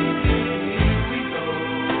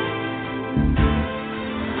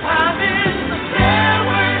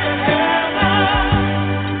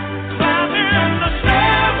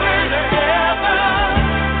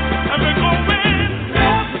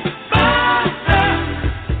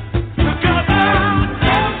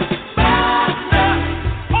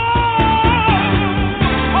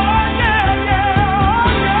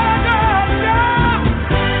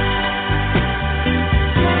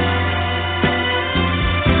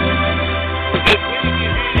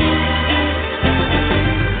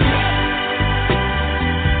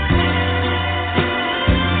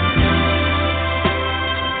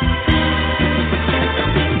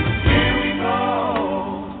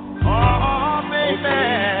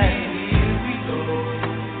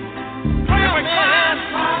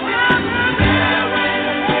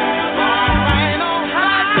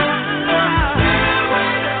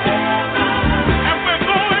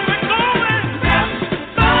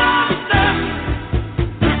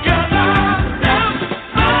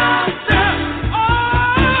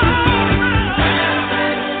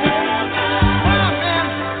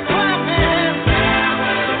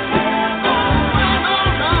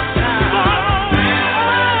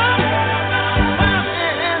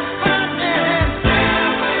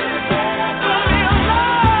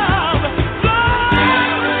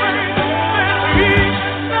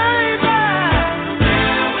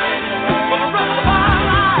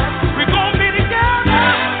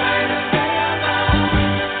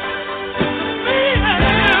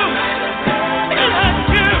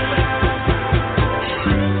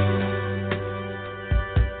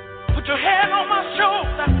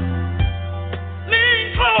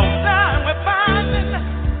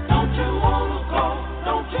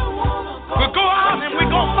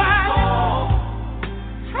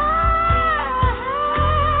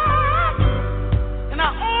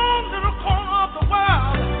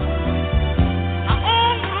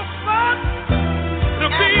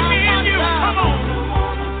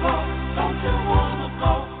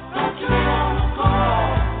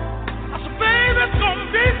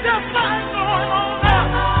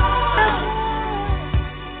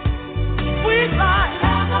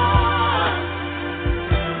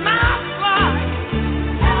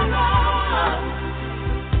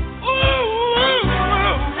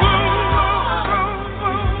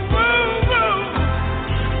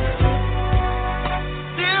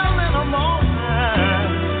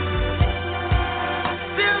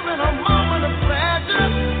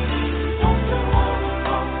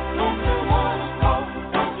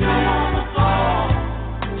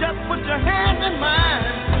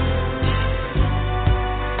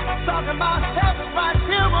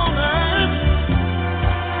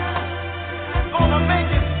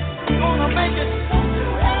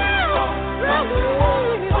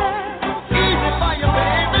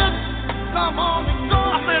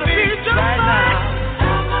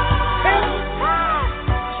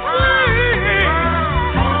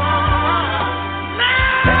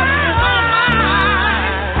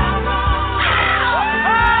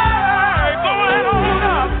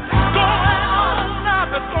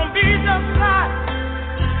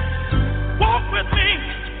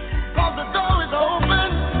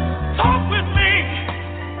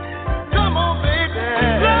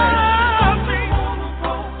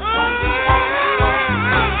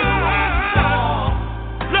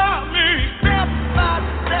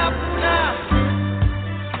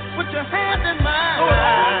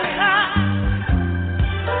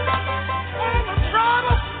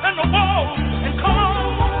 And come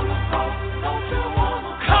on,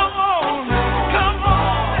 come on, come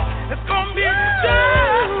on. It's gonna be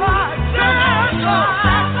just like.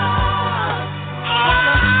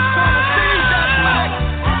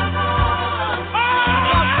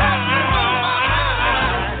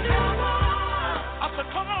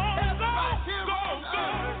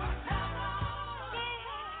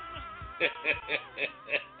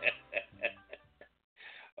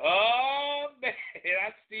 Oh man, I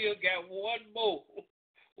still got one more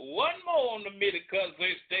on the mid-cut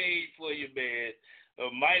stage for you, man.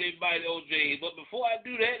 Mighty OJ. But before I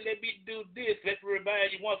do that, let me do this. Let me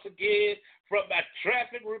remind you once again from my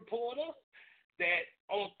traffic reporter that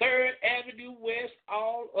on 3rd Avenue West,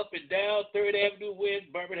 all up and down 3rd Avenue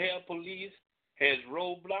West, Birmingham Police has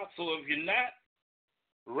roadblocks. So if you're not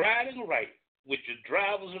riding right with your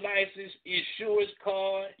driver's license, insurance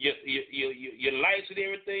card, your license,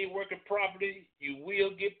 everything working properly, you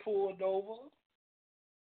will get pulled over.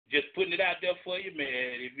 Just putting it out there for you,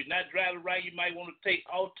 man. If you're not driving right, you might want to take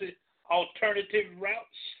alternative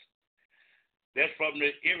routes. That's from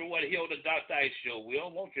everyone here on the Dr. Ice Show. We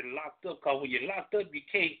don't want you locked up, because when you're locked up, you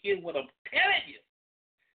can't hear what I'm telling you.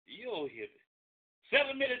 You don't hear me.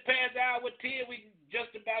 7 minutes past the hour 10, we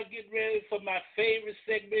just about getting ready for my favorite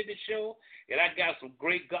segment of the show. And I got some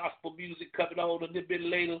great gospel music coming on a little bit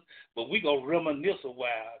later. But we're going to reminisce a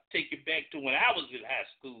while. Take you back to when I was in high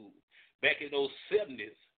school, back in those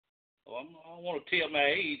 70s. I don't want to tell my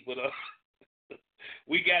age, but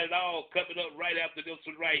we got it all coming up right after this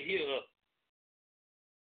one right here.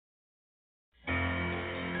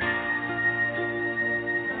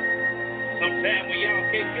 Sometimes when y'all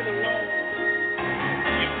can't get along,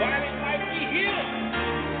 your body might be here,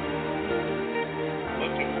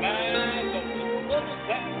 but your mind's on the other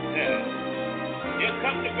side of town. Here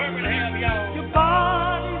comes the Birmingham, y'all. Your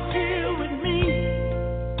body's here with me,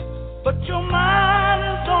 but your mind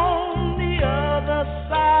is on the other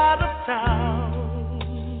side of town.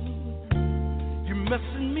 You're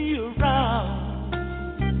messing me around.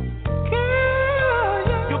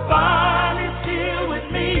 Girl, your body's here with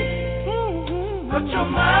me, but your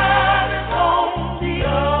mind is on the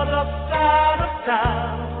other side of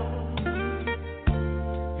town.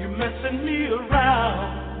 You're messing me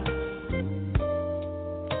around.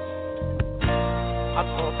 I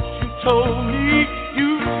thought you told me you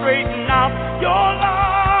straighten out your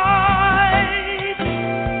life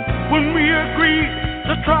when we agreed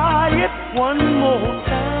to try it one more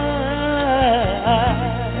time.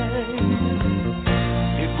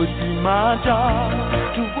 It would be my job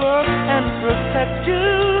to work and protect you,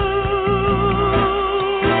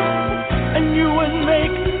 and you would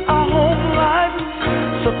make our home life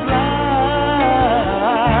supply.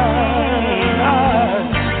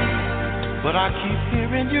 But I keep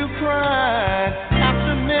hearing you cry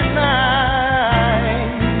after midnight,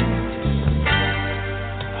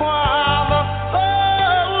 while the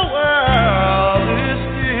whole world is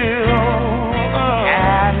still.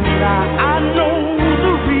 And I know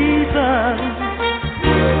the reason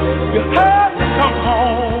you had to come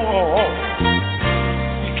home.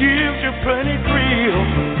 It gives you plenty thrill,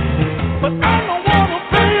 but I don't want to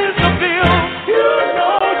pay the bill. You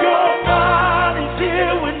know your body's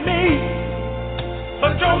here with me,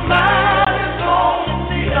 but your mind is on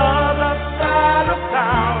the other side of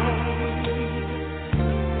town.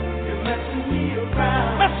 You're messing me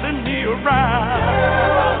around, messing me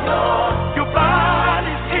around. Your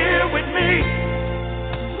body's here with me,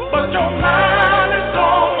 but your mind is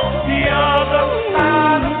on the other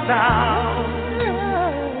side of town.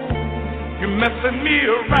 You're messing me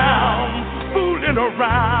around, fooling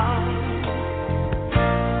around.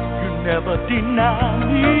 You never deny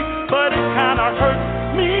me, but it kinda hurts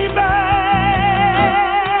me bad,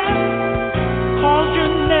 'cause you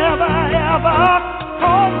never ever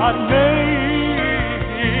call my name.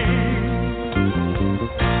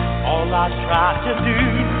 All I try to do,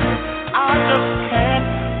 I just can't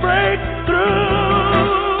break through.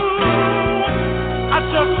 I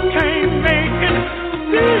just can't make it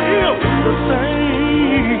feel the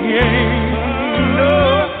same. No.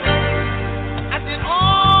 I did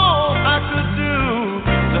all I could do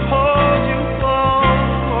to hold you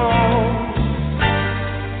close.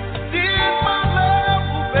 Did my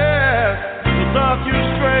level best to love you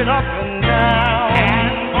straight up and down.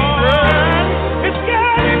 And it's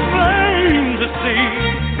getting plain to see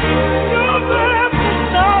your best is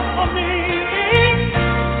not for me.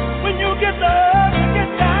 When you get up and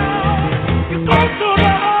get down, you go to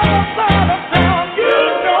the other side of town. You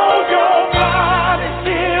know your body's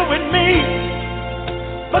here with me,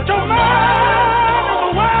 but your mind is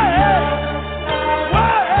away,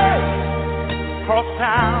 away, cross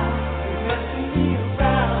town.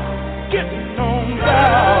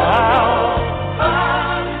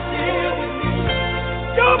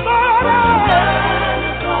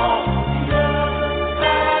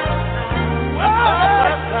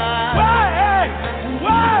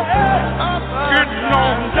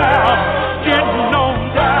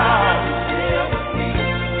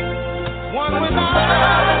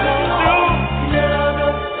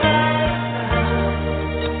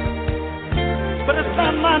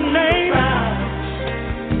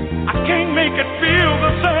 make it feel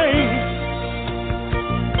the same.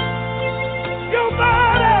 Your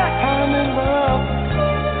body, I'm in love.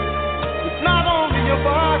 It's not only your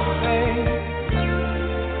body, babe,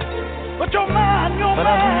 but your mind, your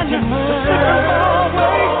mind. Your mind.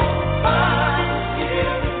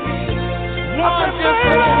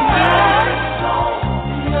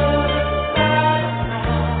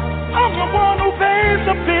 I'm the one who pays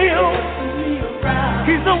the bill.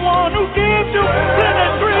 He's the one who gives you plenty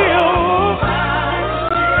thrill.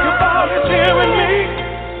 Your body's hearing me,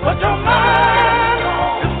 but your mind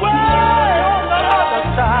is way on the other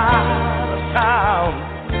side of town.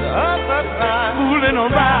 The other side, fooling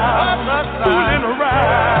around, fooling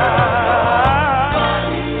around.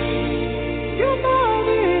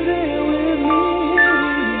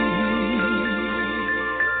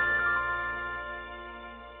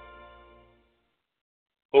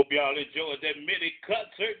 Hope y'all enjoyed that mini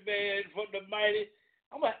concert, man, from the mighty.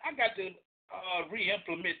 I got to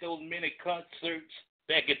re-implement those mini concerts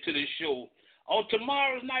back into the show. On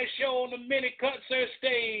tomorrow's night show on the mini concert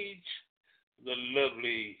stage, the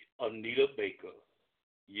lovely Anita Baker.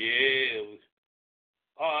 Yeah.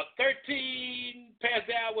 13 past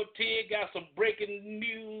the hour 10, got some breaking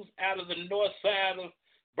news out of the north side of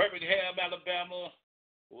Birmingham, Alabama.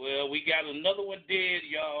 Well, we got another one dead,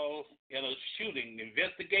 y'all, in a shooting.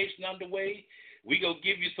 Investigation underway. We gonna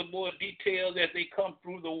give you some more details as they come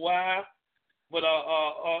through the wire. But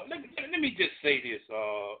let me just say this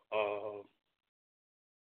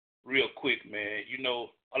real quick, man. You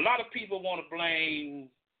know, a lot of people want to blame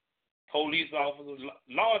police officers,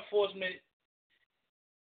 law enforcement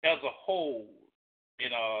as a whole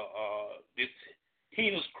in this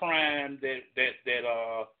heinous crime that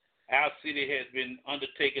our city has been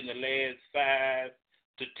undertaking the last 5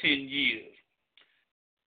 to 10 years.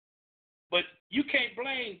 But you can't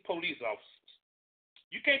blame police officers.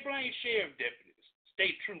 You can't blame sheriff deputies,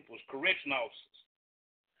 state troopers, correction officers.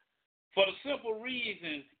 For the simple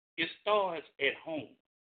reason, it starts at home.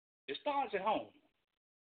 It starts at home.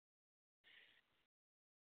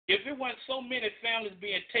 If it weren't so many families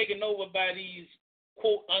being taken over by these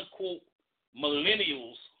quote-unquote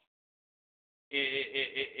millennials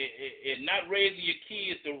and not raising your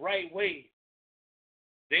kids the right way,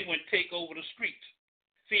 they wouldn't take over the streets.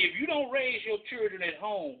 See, if you don't raise your children at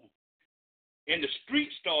home and the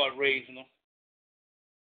streets start raising them,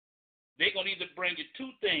 they're going to either bring you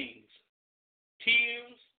two things,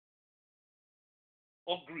 tears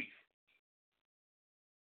or grief.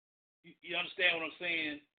 You understand what I'm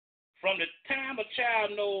saying? From the time a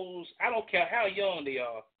child knows, I don't care how young they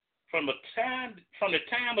are, from the time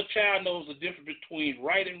a child knows the difference between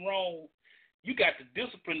right and wrong, you got to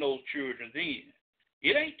discipline those children then.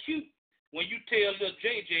 It ain't cute when you tell little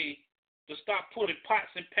JJ to stop putting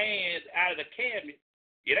pots and pans out of the cabinet.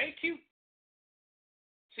 It ain't cute.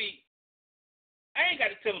 See, I ain't got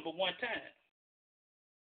to tell him but one time.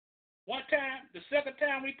 One time, the second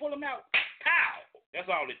time we pull them out, pow! That's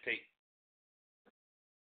all it takes.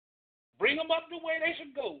 Bring them up the way they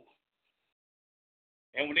should go.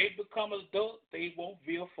 And when they become adults, they won't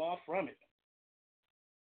veer far from it.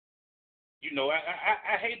 You know,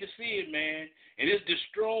 I hate to see it, man. And it's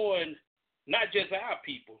destroying not just our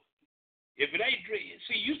people. If it ain't,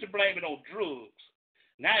 see, you used to blame it on drugs.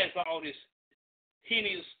 Now it's all this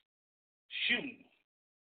heinous shooting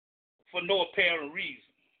for no apparent reason.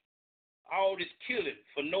 All this killing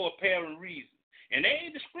for no apparent reason. And they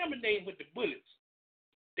ain't discriminating with the bullets.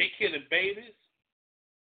 They killing babies,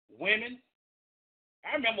 women.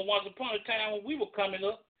 I remember once upon a time when we were coming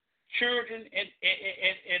up, children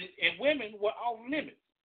and women were off limits.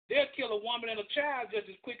 They'll kill a woman and a child just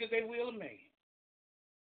as quick as they will a man.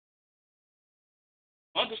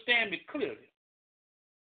 Understand me clearly.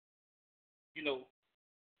 You know.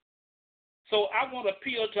 So I want to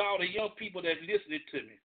appeal to all the young people that's listening to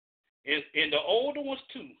me, and the older ones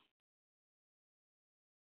too.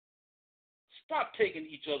 Stop taking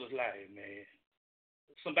each other's lives, man.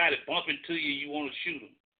 Somebody bump into you, you want to shoot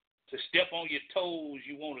them. To step on your toes,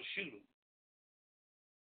 you want to shoot them.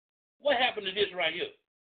 What happened to this right here?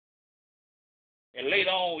 And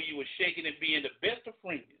later on, you were shaking and being the best of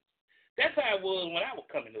friends. That's how it was when I was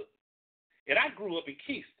coming up. And I grew up in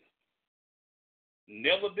Kingston.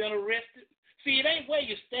 Never been arrested. See, it ain't where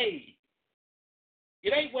you stayed.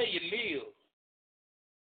 It ain't where you live.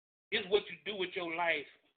 It's what you do with your life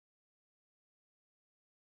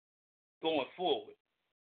going forward.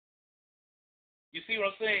 You see what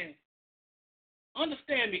I'm saying?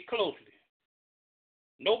 Understand me closely.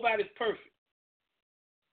 Nobody's perfect.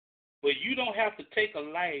 But you don't have to take a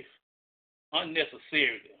life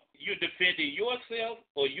unnecessarily. You're defending yourself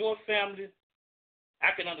or your family.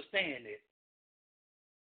 I can understand that.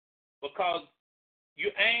 because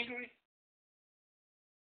you're angry,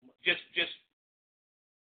 just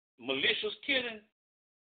malicious killing,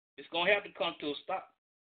 it's going to have to come to a stop.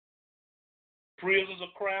 Prisons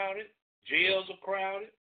are crowded. Jails are crowded.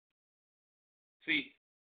 See,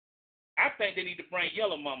 I think they need to bring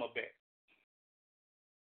Yellow Mama back.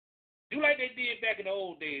 Do like they did back in the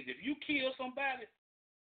old days. If you kill somebody,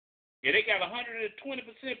 yeah, they got 120%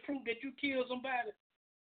 proof that you killed somebody.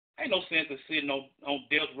 Ain't no sense of sitting on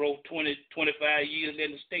death row 20, 25 years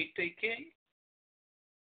letting the state take care of you.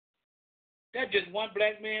 That's just one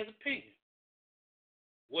black man's opinion.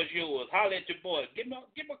 What's yours? Holler at your boy. Give him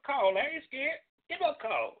a call. I ain't scared. Give him a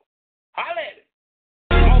call. Holler at him.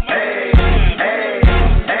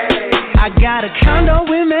 I got a condo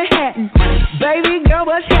in Manhattan. Baby girl,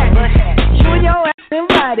 what's happening? You and your ass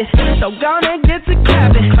invited, so gonna get to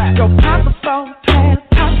clapping. Go pop it for a plan,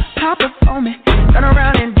 pop it for me. Turn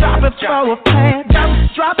around and drop it for a plan,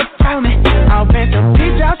 drop it for me. I'll rent a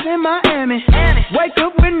beach house in Miami. Wake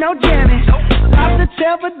up with no jammies. Pop the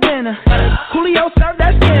tail for dinner. Julio served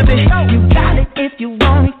that scampi. You got it if you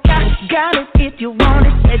want it. Got it if you want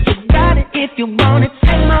it. Said you got it if you want it.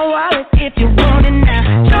 Take my wallet if you want it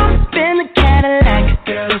now. Jump in the Cadillac.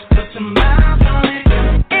 Girl, let's put some miles on it.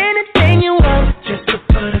 Anything you want, just to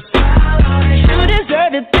put a smile on it. You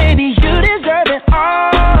deserve it, baby. You deserve it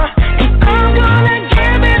all. And I'm gonna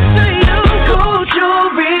give it to you. Gold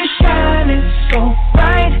jewelry shining so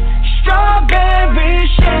bright. Strawberry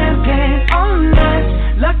champagne on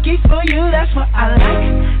us. Lucky for you, that's what I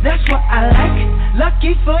like. That's what I like.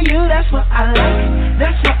 Lucky for you, that's what I like.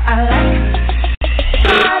 That's what I like.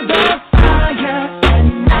 By the fire at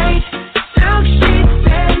night, silk sheets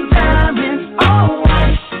and diamonds, all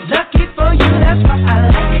white. Lucky for you, that's what I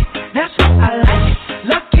like. That's what I like.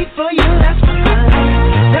 Lucky for you, that's what I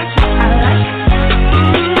like. That's what I like.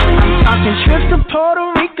 I'm talking trips to Puerto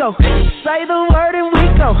Rico. Say the word and we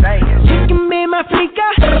go. You can be my flica,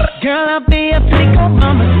 girl, I'll be a flico,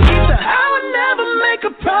 mamacita. I would never make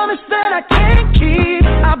a promise that I can't keep.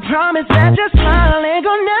 I promise that your smile ain't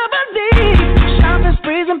gonna never leave. Shopping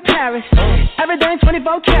sprees in Paris, everything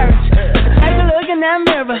 24 carats. Take a look in that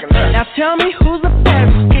mirror. Now tell me who's the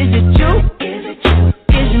fairest. Is it you? Is it you?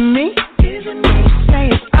 Is it me? Is it me? Say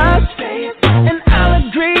it's us, and I'll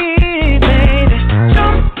agree, baby.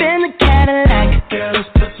 Jump in the Cadillac, girl, let's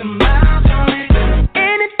put some miles on it.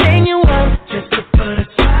 Anything you want, just to put a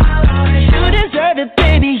smile on it. You deserve it,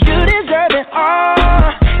 baby. You deserve it all.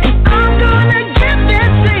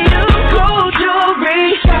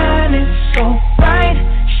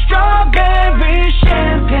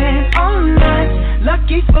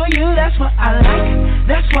 Lucky for you, that's what I like.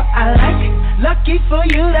 That's what I like. Lucky for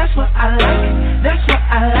you, that's what I like. That's what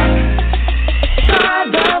I like. By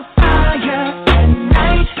the fire at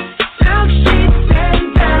night, silk sheets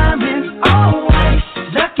and diamonds, all white.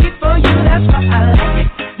 Lucky for you, that's what I like.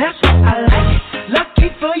 That's what I like. Lucky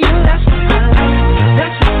for you, that's what I like.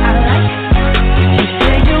 That's what I like. You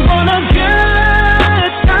say you want a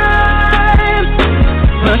good time,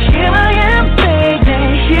 but here I am, baby.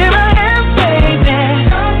 Here I am.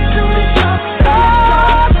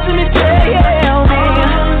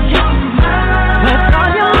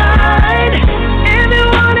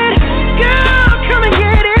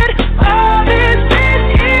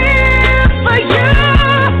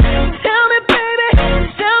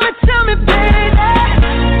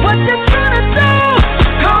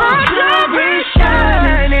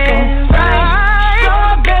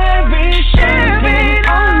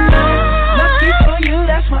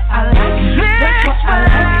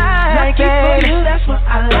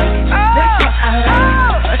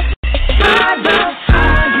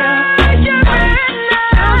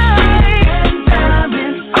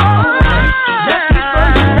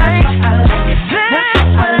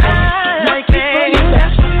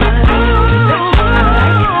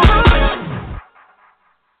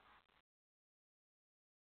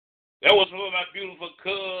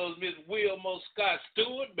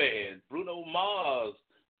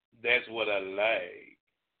 That's what I like.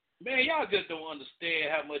 Man, y'all just don't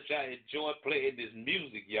understand how much I enjoy playing this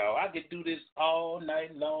music, y'all. I could do this all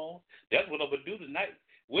night long. That's what I'm going to do tonight.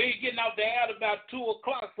 We ain't getting out the air about 2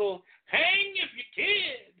 o'clock, so hang if you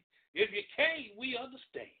can. If you can't, we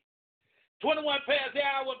understand. 21 past the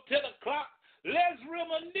hour, 10 o'clock. Let's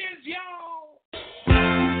reminisce, y'all.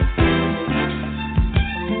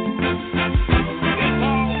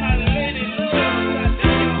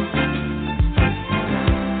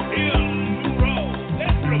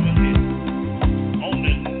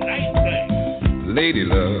 Lady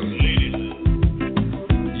love,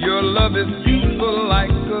 your love is beautiful like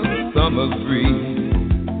a summer breeze.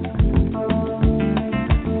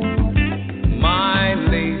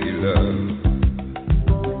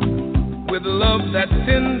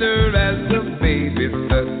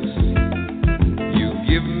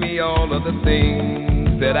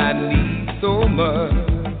 that I need so much.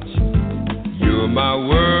 You're my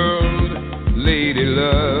world, lady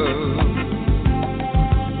love.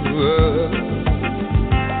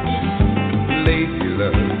 Lady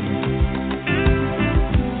love.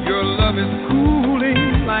 Your love is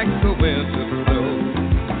cooling like the winter snow.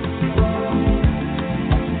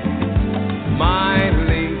 My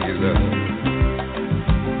lady love.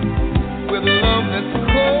 With love that's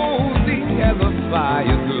cozy as a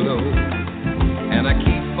fire glow. And I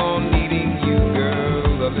keep on needing you,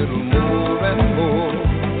 girl, a little more and more.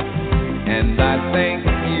 And I thank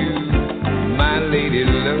you, my lady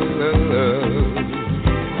love.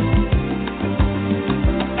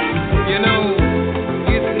 You know,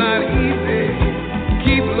 it's not easy to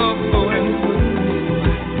keep love going through.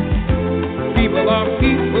 People are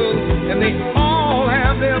people, and they all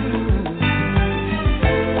have their moods.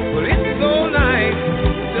 But it's so nice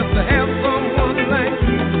just to have someone like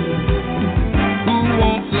you who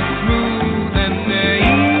wants a smooth and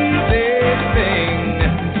easy thing,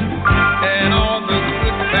 and all the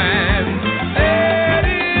good times that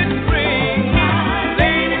it brings.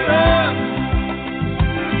 Lady love,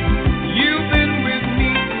 you've been with me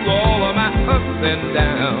through all of my ups and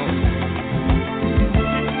downs.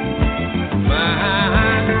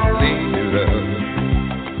 My lady love,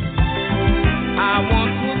 I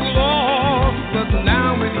once was lost, but now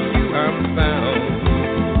with you I'm found.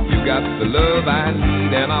 You got the love I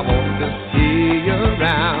need, and I want to see you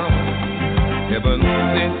around. Heaven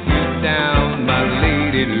sent you down, my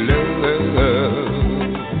lady love.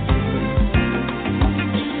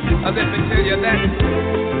 Let me tell you that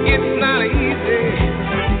it's not easy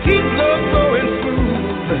to keep love going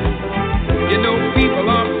smooth. You know, people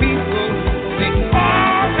are people, they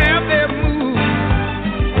all have their moods.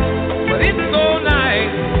 But it's so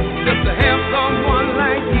nice just to have someone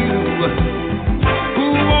like you who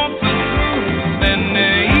wants a smooth and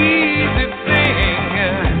easy thing,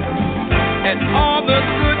 and all the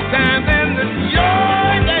good times and the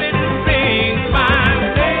joy that it brings. My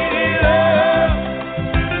lady love,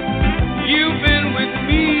 you've been with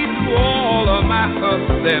me through all of my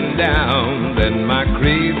ups and downs and my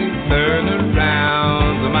crazy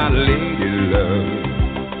turnarounds. My lady love,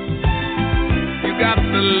 you got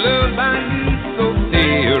the love I need, so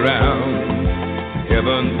stay around.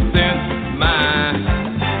 Heaven sent my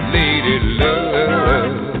lady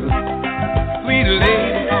love. Sweet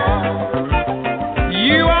lady,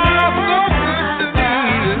 you are so good to me,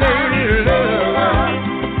 lady love.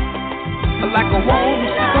 Like a warm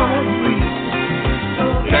summer breeze,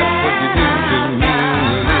 that's what you do to me,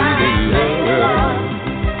 lady love.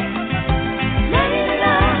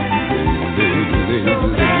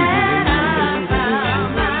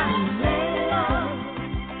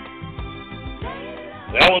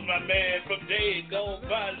 That was my man from days gone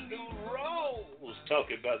by, Lou Rose,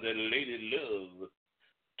 talking about that lady love.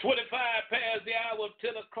 25 past the hour of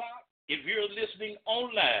 10 o'clock. If you're listening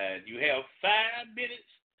online, you have 5 minutes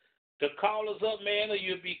to call us up, man, or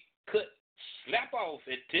you'll be cut slap off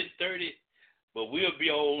at 10:30. But we'll be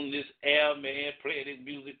on this air, man, playing this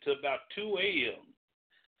music till about 2 a.m.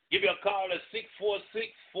 Give me a call at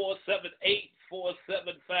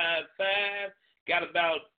 646-478-4755. Got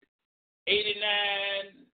about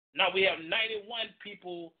 89. Now we have 91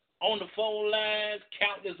 people on the phone lines,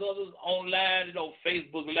 countless others online and on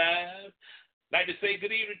Facebook Live. Like to say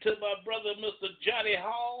good evening to my brother, Mr. Johnny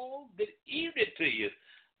Hall. Good evening to you.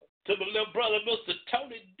 To my little brother, Mr.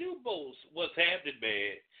 Tony Dubos. What's happening,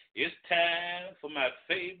 man? It's time for my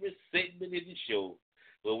favorite segment in the show,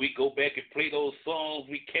 where we go back and play those songs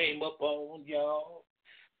we came up on, y'all.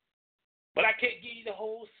 But I can't give you the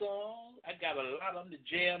whole song. I got a lot of them to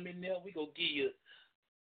jam in there. We gonna give you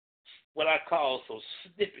what I call some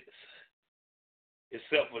snippets.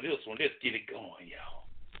 Except for this one. Let's get it going, y'all.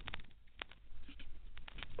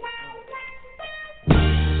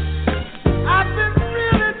 I've been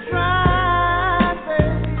really trying,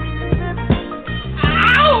 baby.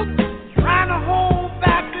 Ow! Trying to hold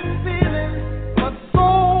back this feeling for so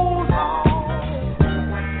long.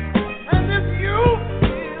 And if you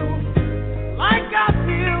feel like I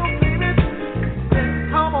feel, baby, then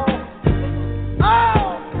come on. Oh,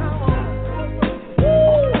 come on. Woo!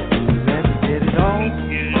 Let's get it on.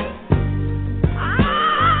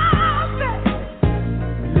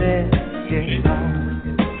 Let's get it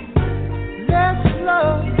on. Let's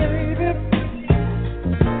love, baby.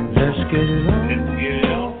 Let's get it on.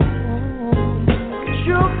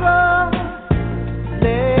 Sugar,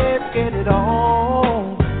 let's get it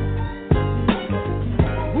on.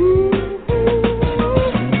 Woo.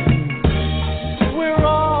 We're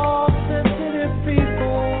all sensitive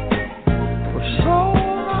people with so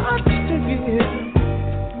much to give.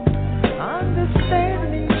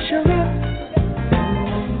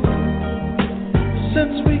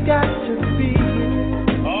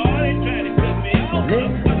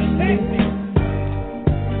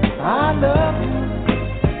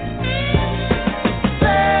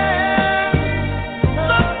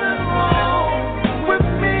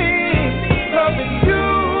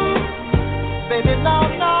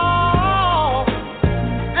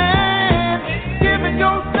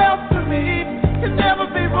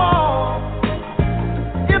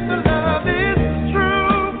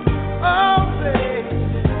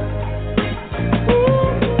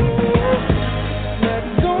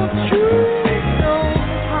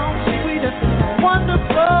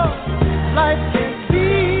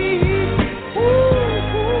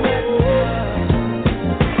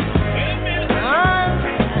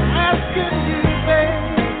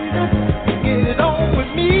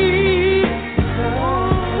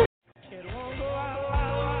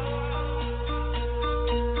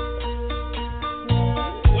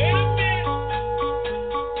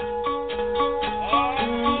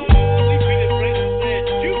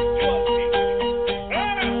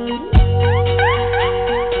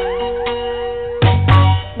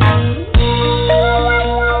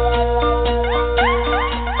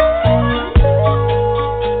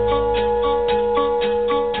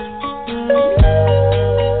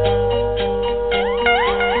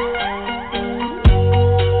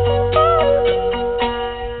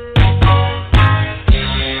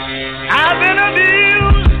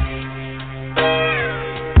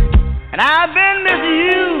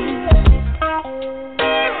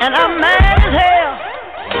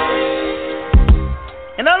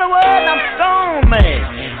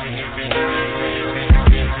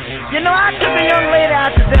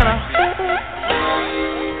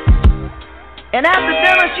 And after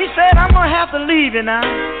dinner, she said, I'm going to have to leave you now.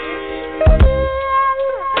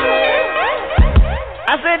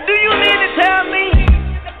 I said, do you mean to tell me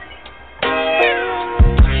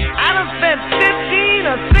I done spent $15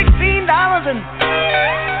 or $16 and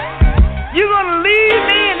you going to leave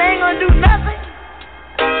me and ain't going to do nothing?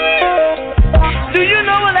 Do you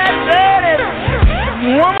know what that said? And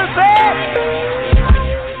woman said,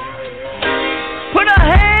 put her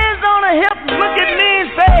hands on her hip, look at me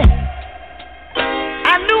and say,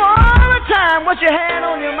 I knew all the time what you had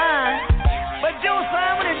on your mind, but Joe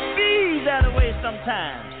Simon, it feeds that away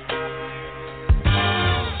sometimes.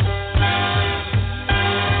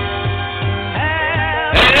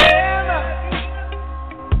 Have you ever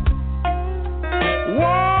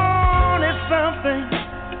wanted something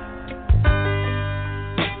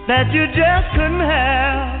that you just couldn't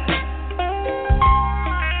have?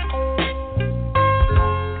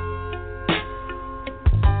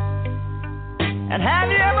 And have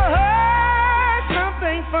you ever heard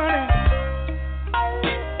something funny?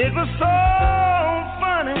 It was so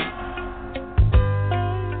funny,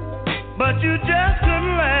 but you just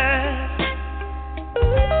couldn't laugh.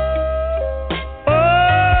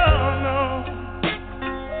 Oh no.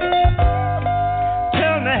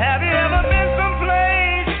 Tell me, have you ever been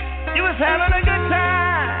someplace you was having a good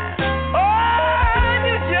time? Oh,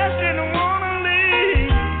 you just didn't want to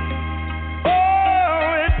leave.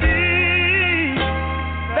 Oh, it be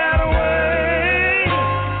that way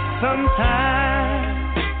sometimes.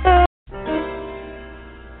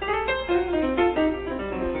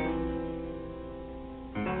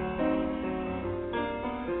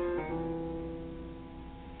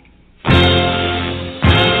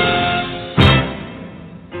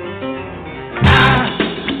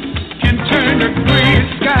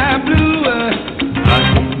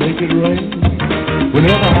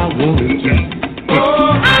 Whenever I wanted to.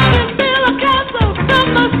 Oh, I can build a castle from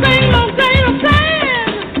the single grain of sand.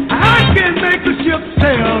 I can make the ship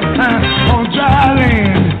sail on dry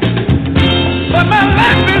land. But my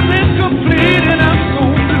life is incomplete and I'm so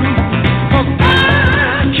blue. 'Cause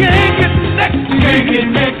I can't get next to you. Can't get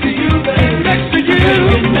next to you, baby. Next to you. Can't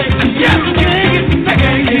get next to you. Yes, can't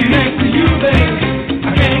get next to you, baby.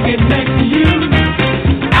 I can't get next to you.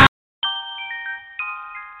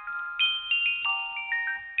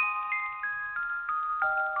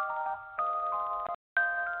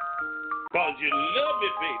 Cause you love me,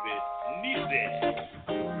 baby. Need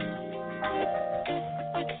that.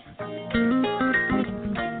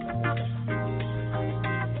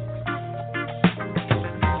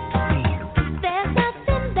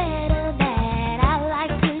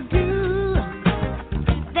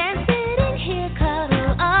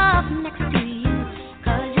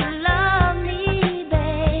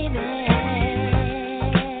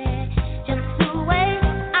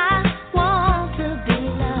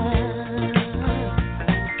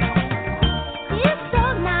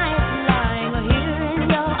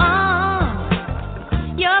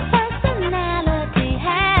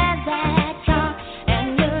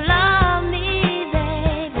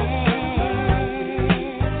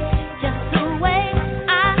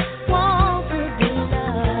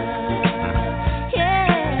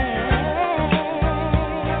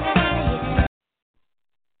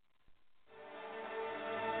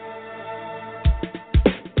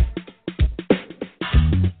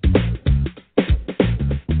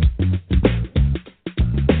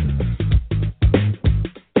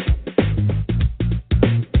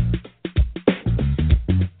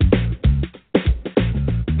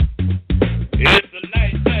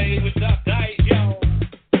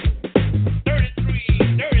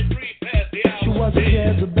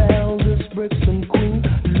 Jezebel, this bricks and queen,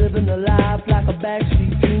 living a life like a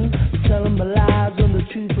backstreet dream, telling my lies when the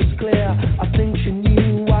truth was clear. I think she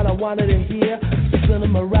knew what I wanted to hear,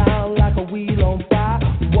 spinning around like a wheel on fire,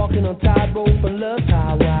 walking on tightrope and love's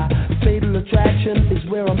highway. Fatal attraction is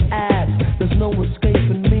where I'm at, there's no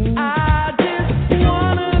escaping me. I just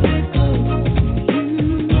wanna be close to you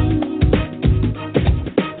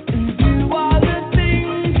and do all the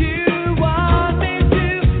things you want me to.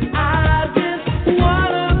 I just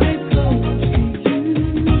wanna be close to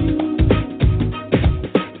you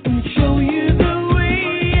and show you the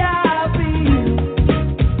way I feel.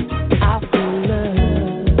 I feel love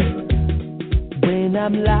when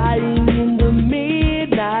I'm lying in the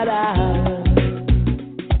midnight hour.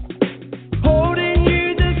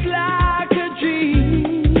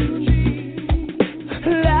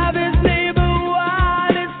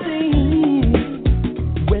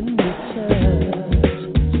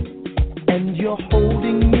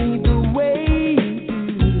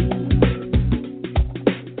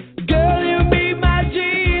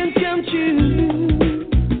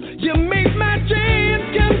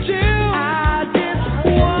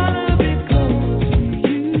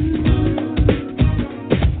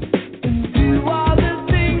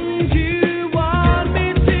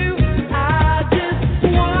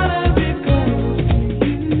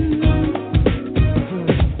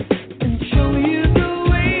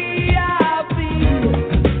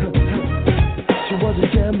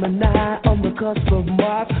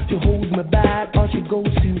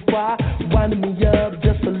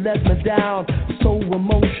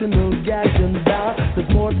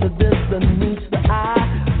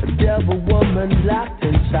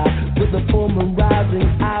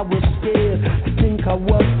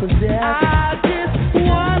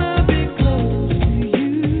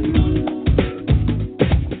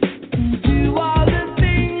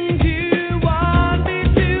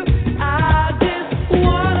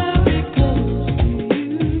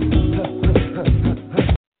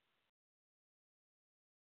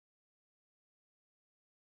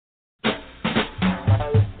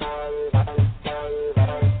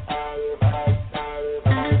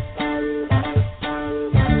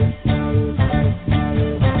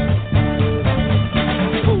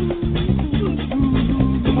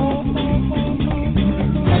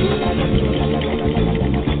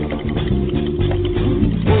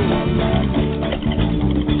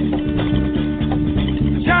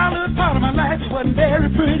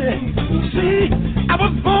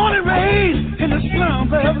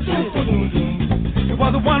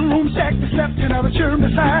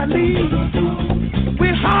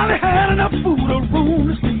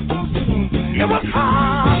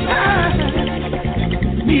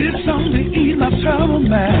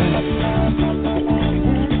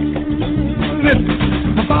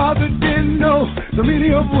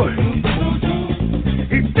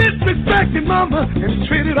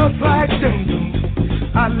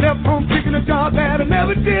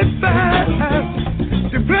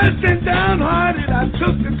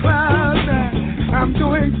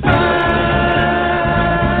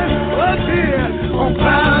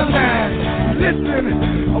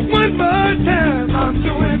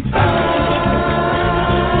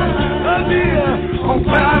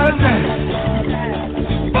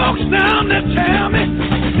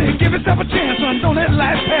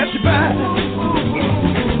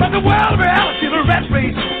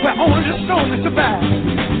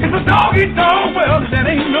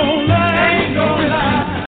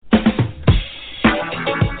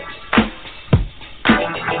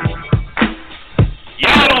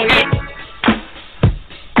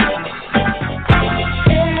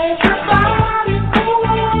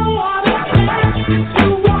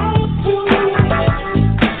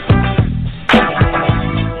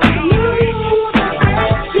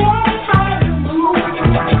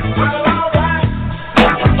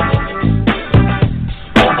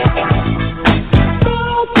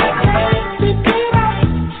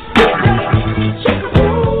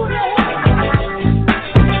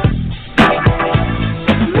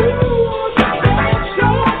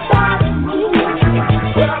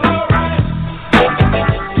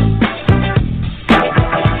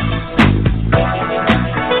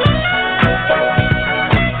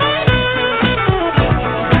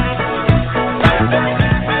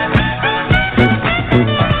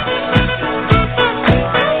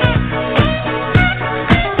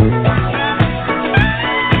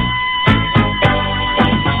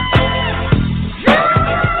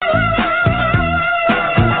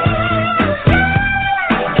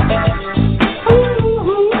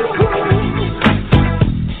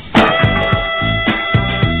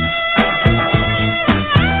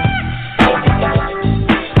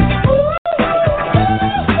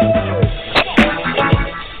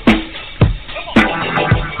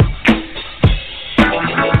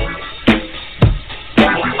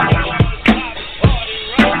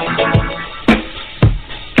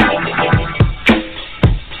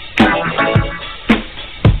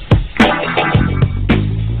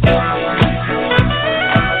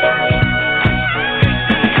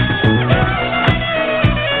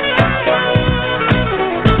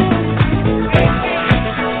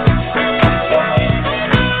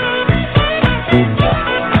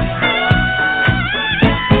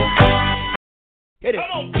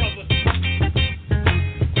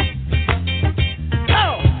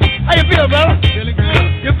 feel, brother? Feeling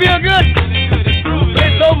good. You feel good? Feeling good.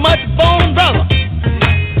 There's so much bone, brother.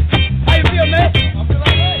 How you feel, man? I feel all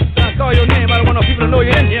right. I call your name. I don't want no people to know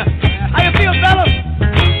you're in here. How you feel, fella?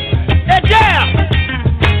 Hey, yeah.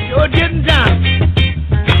 You're getting down.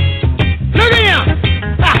 Look at him.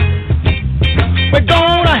 Ah. We're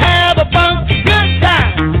gonna have a bump good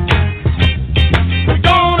time. We're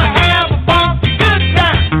gonna have a bump good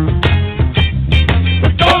time.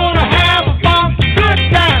 We're gonna have a bump good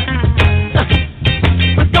time.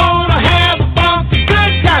 We're gonna have a bump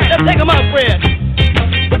good time. Let's take 'em up, Fred.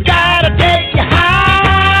 We gotta take you high.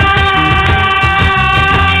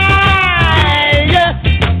 Yeah.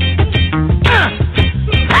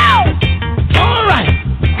 Ow. All right.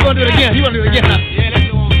 You wanna do it again? You wanna do it again, huh? Yeah, let's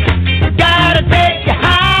do one more time. We gotta take you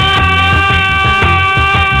high.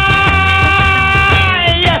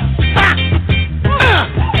 Yeah.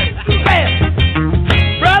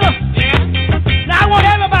 Brother. Yeah. Now I want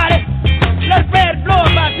everybody. Let's Fred blow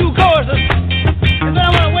about 2 choruses. And then I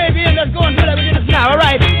want to wave you in. Let's go and do that with this now. All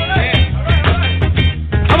right. Yeah. All right.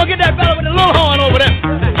 I'm gonna get that fella with the little horn over there.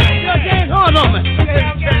 You got James horn on me.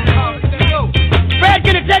 Fred,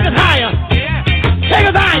 can you take us higher? Yeah. Take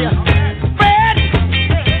us higher. Fred.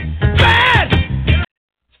 Fred.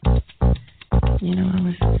 You know,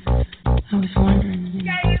 I was wondering if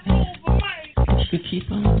you could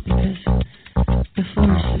keep on, because the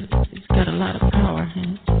force, it's got a lot of power,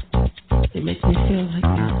 and it makes me feel like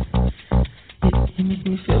it makes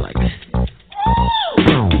me feel like this.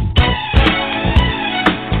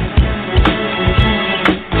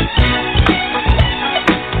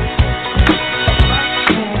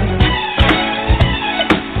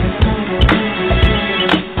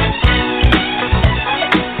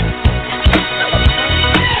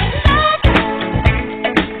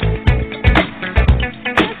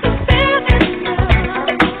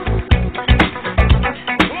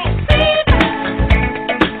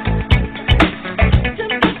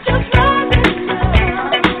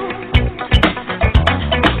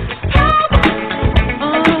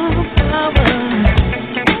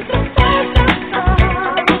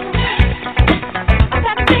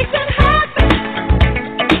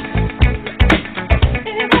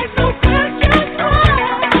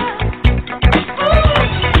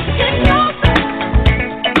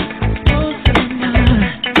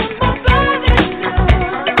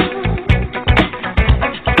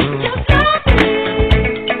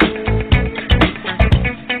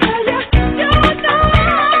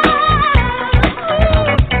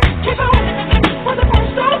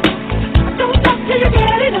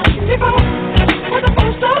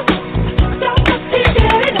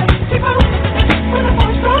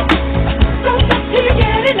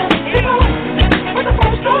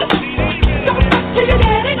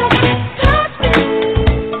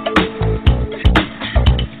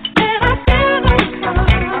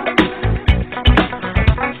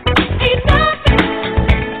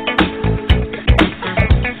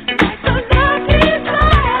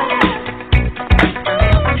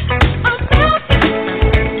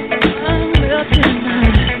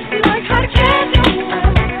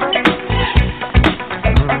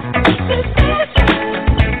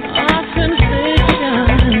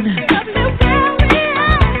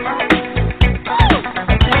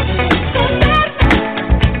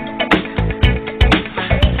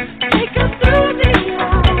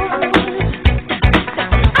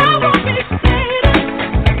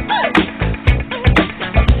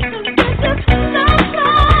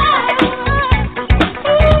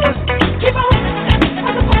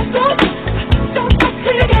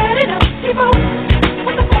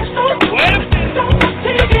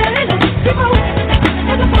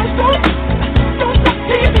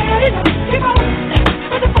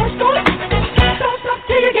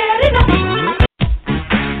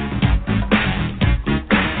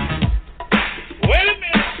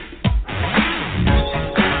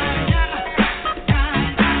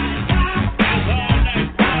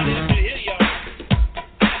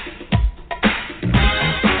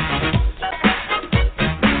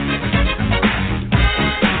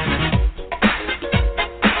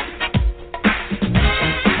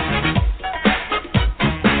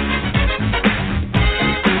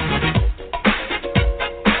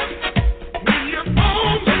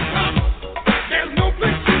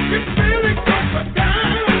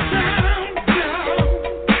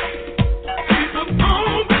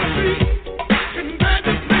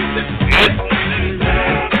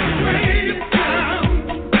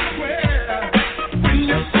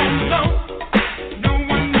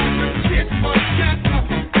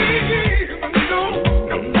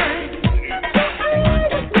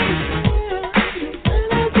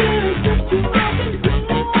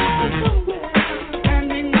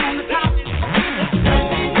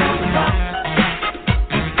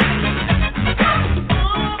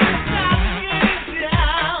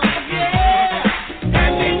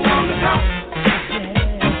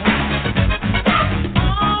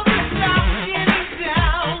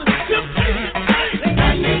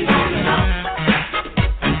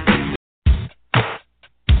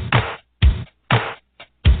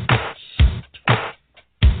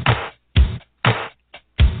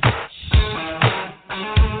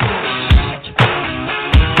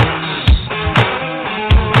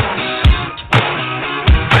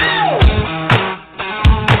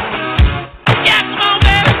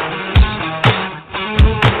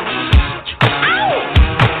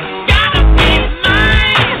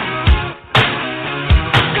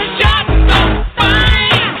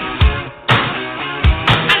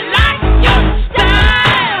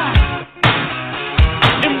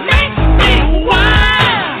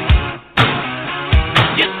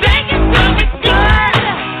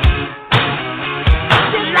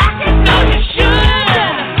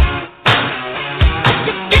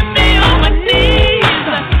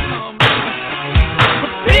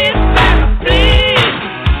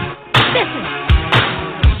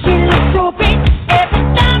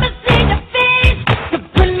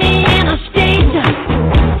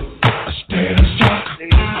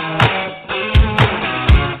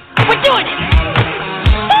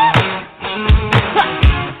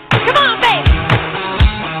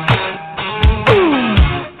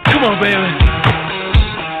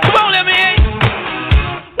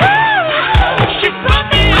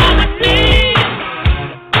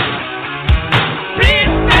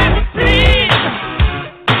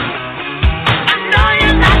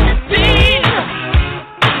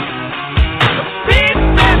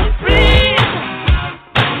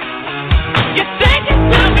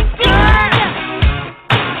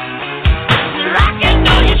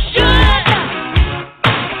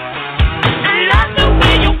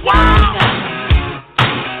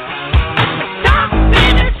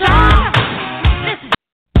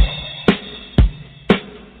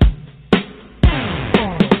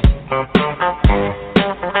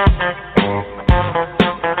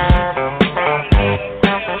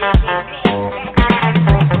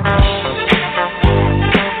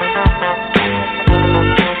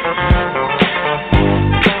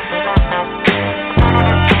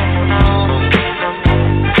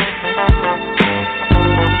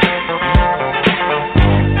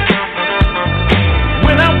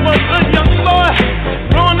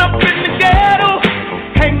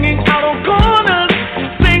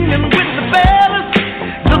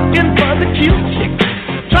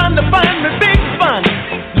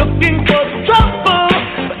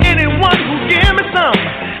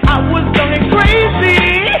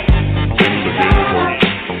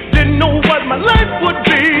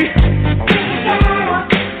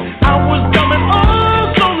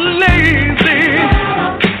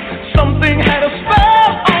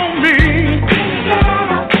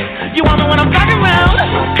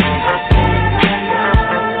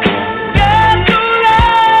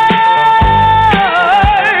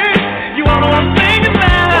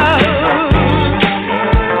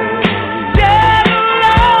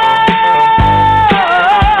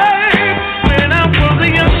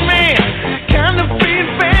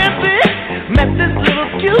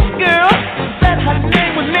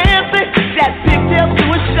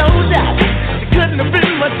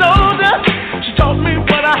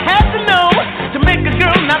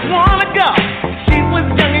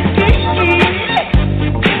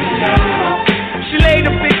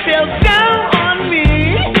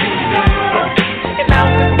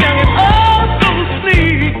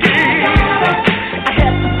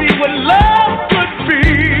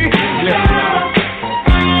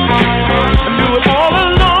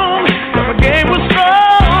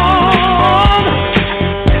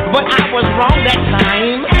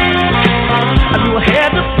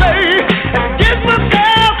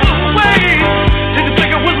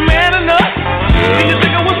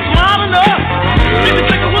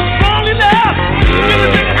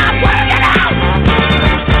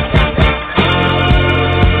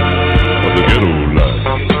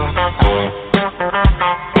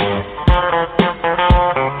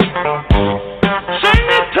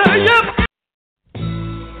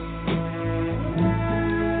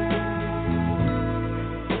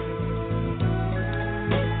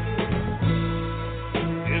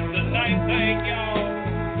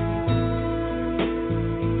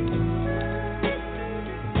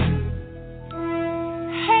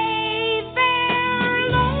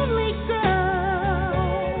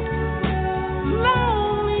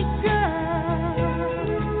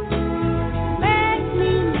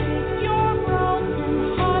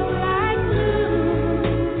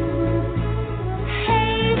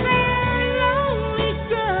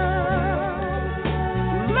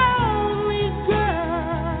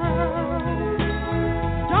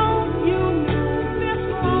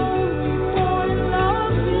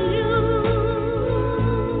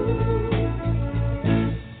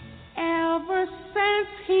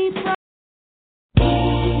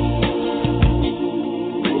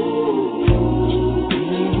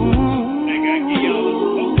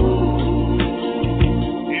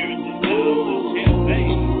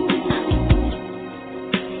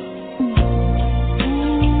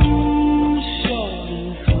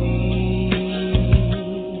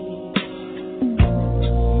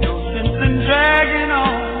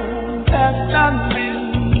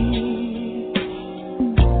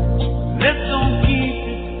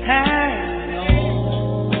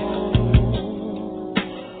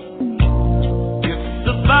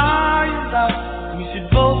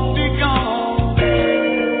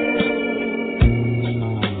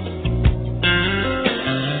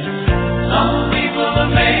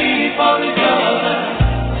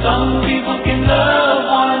 Some people can love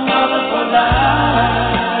one another for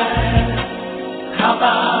life. How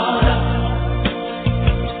about us?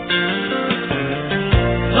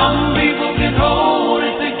 Some people can hold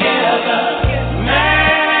it together.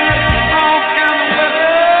 Man, all kind of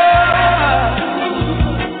weather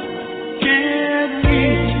can we?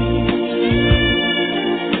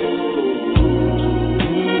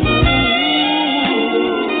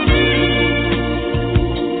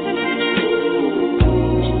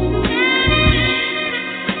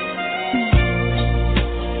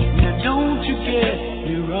 Now don't you get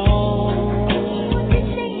me wrong,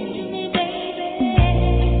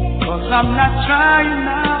 'cause I'm not trying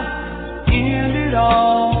now to end it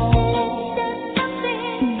all.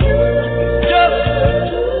 Just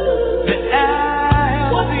that I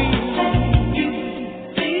have seen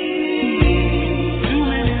too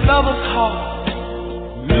many lovers' hearts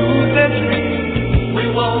lose their dreams. We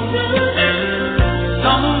won't lose.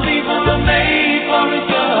 Some people are made for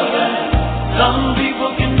each other. Some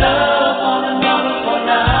people can love one another for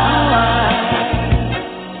life.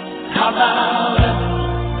 How about us?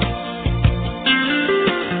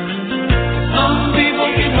 Some people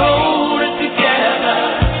can hold it together.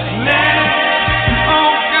 Man,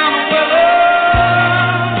 all kind of weather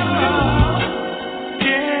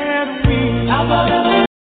can we? How about us?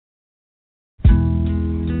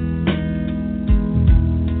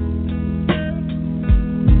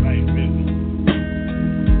 Right, baby.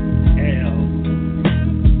 Hell.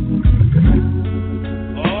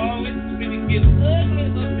 Oh, it's gonna get ugly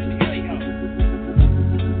up in here, y'all.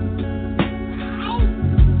 Ow.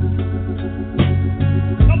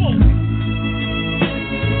 Come on.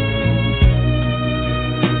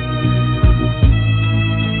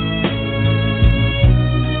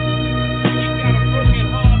 You got a broken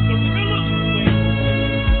heart, gorilla.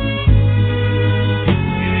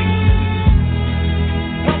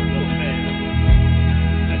 Come on, man.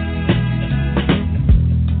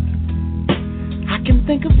 I can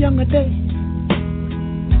think of younger days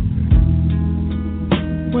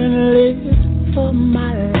when I lived for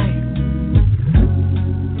my life.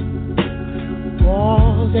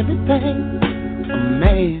 Was everything a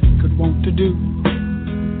man could want to do.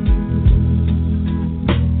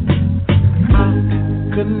 I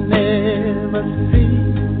could never see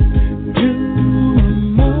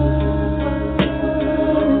tomorrow.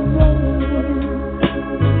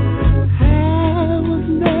 I was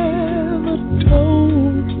never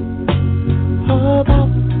told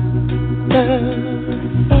about the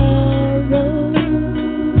sorrow.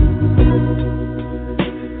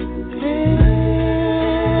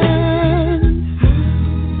 And how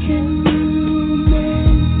can you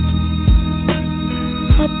make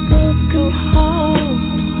a broken heart?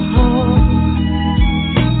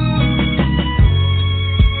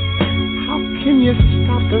 How can you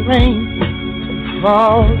stop the rain from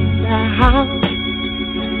falling down?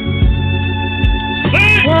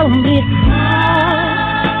 Tell me,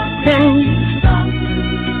 how can you stop?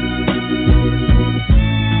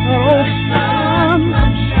 Oh, sun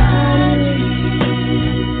shining.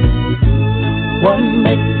 What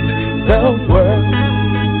makes the world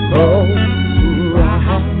go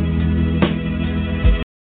round?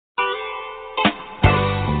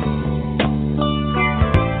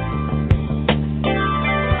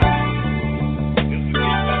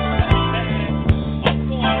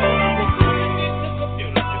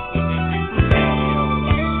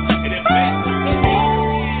 And if man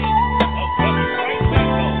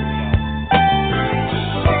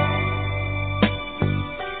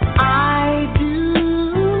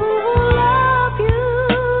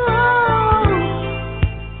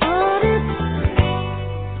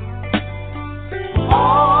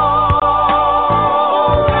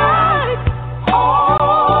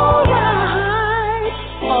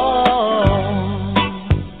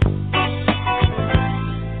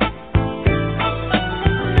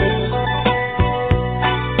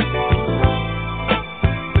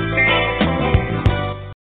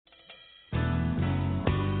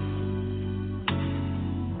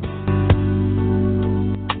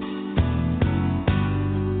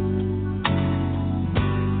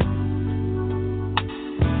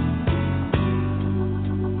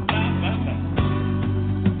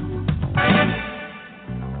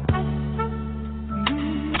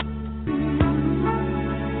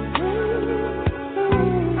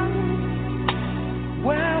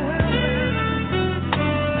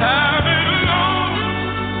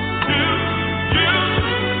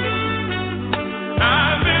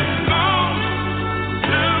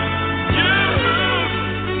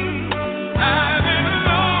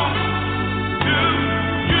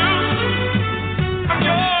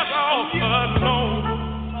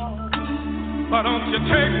Why don't you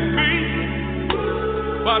take me?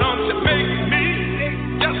 Why don't you make me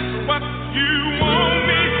just what you want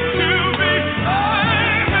me to be? I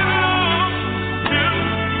belong to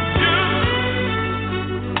you.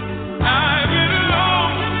 I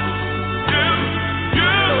belong to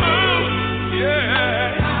you.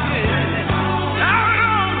 Yeah.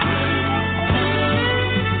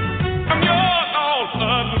 I'm yours all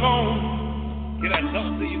alone. Can I talk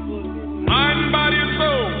to you, boy? Mind, body, and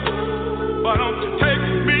soul. Why don't you take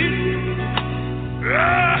me?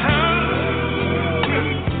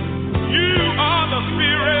 You are the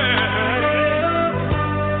spirit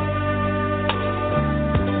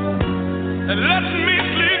that lets me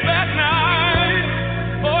sleep at night.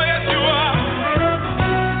 Oh, yes, you are.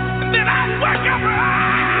 And then I wake up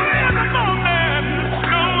early in the morning,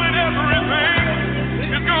 knowing everything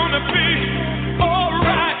is gonna be all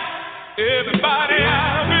right. Everybody,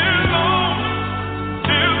 I belong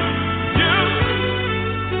to you.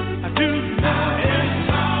 I do.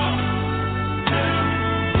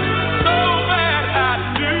 So bad I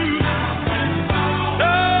do.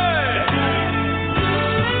 Hey.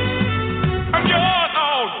 I'm yours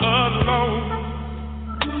all alone.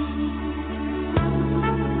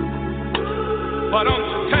 Why don't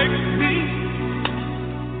you take me?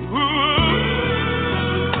 Ooh.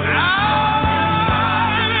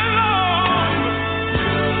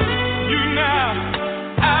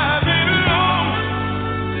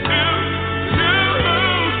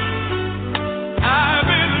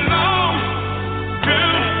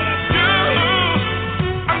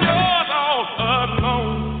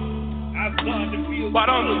 Why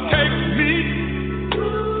don't you take me?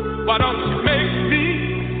 Why don't you make me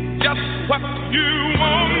just what you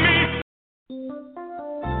want me?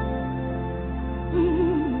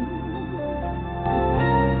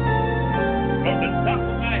 From the top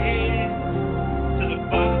of my head to the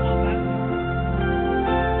bottom of my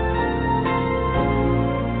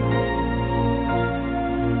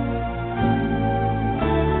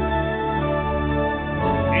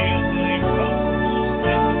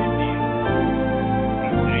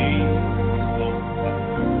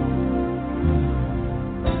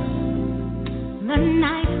The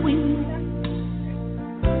night when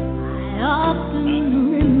I often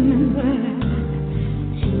remember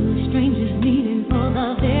two strangers meeting for the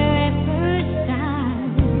very first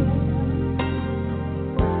time.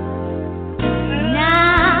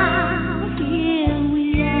 Now here we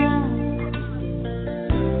are,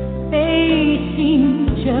 facing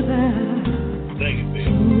each other.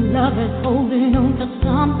 Two lovers holding on to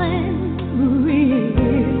something real.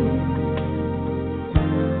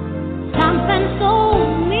 Something so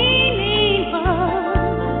meaningful.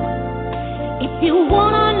 If you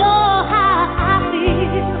wanna know how I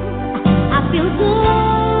feel good,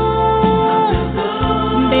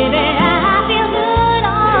 baby. I feel good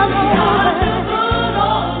all over.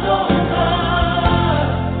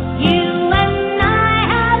 You and I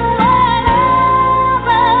have one of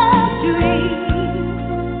a dream.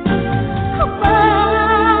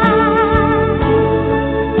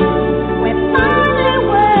 We finally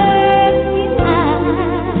worked it out.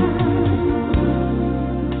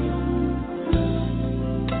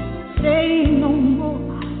 Say no more.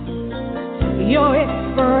 Your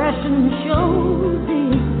expression shows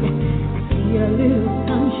it. I see a little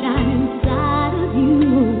sunshine inside of you.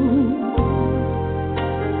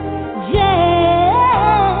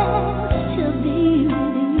 Just to be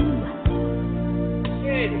with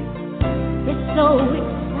you. It's so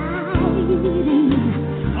exciting.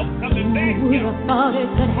 I'm coming back. Who would have thought it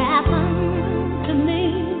could happen to me?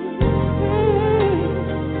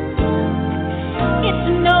 It's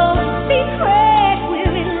no secret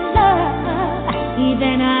we're in love.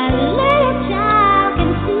 Even a little child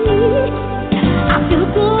can see. I feel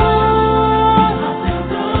good,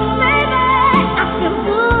 baby. I feel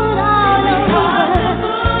good all over.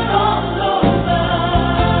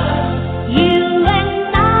 You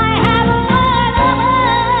and I have one of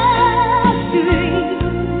a dream.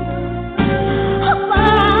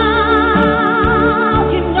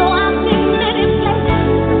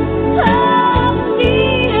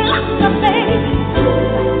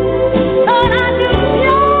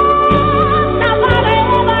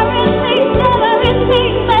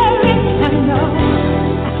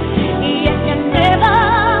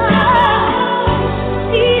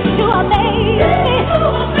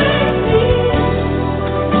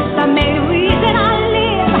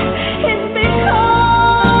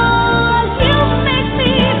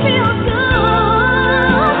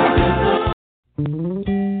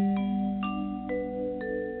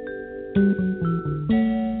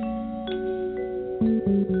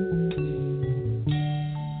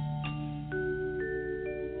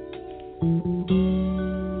 I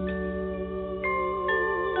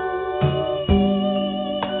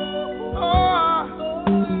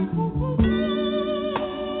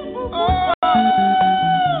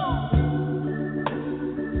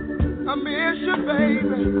miss you,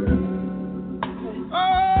 baby.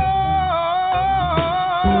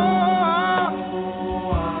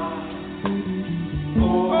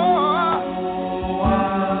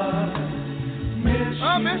 I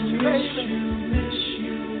miss you, baby.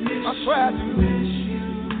 I swear I do.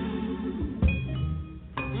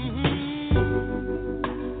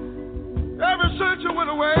 Ever since you went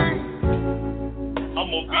away,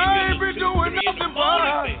 I ain't been doing nothing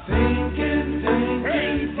but thinking.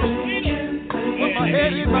 With my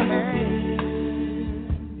head in my hand.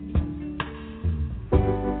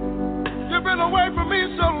 You've been away from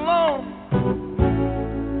me so long,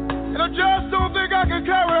 and I just don't think I can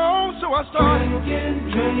carry on, so I start drinking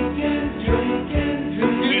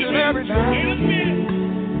each and every night.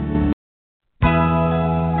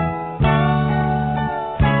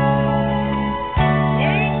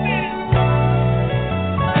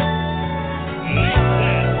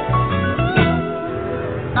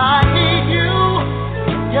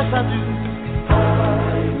 Yes, I do. I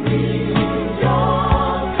need your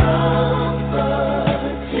comfort.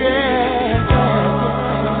 Yeah.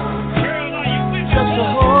 Just to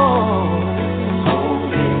hold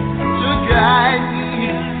me, to guide me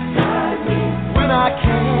when I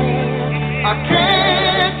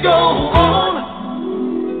can't go on.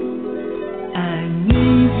 I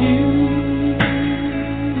need you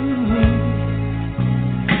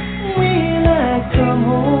when I come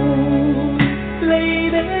home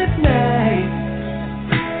late at night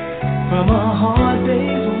from a hard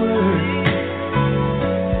day's work.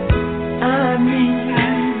 I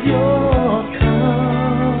need your comfort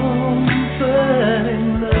and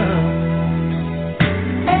love,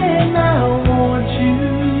 and I want you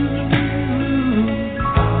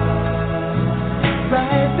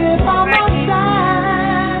right there by my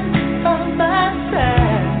side,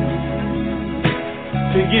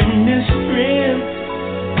 to give me strength,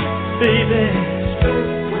 baby.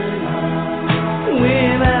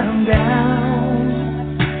 When I'm down.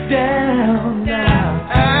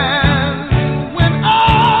 And when I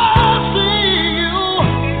see you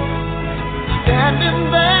standing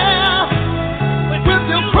there with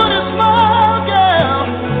your pretty smile, girl,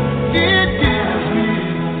 it gives me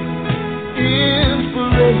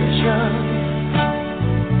inspiration,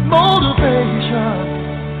 motivation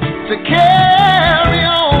to carry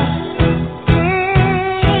on.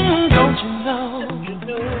 Don't you know?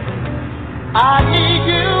 I need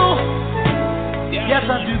you. Yes, I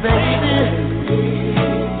do, baby.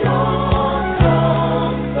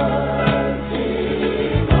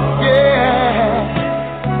 Yeah,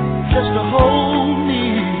 just to hold me,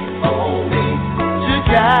 to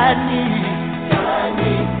guide me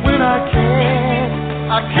when I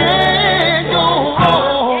can't go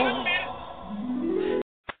on.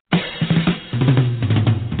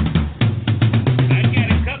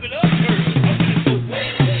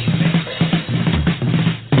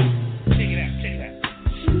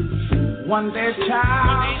 One day,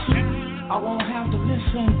 child, I won't have to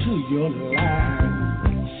listen to your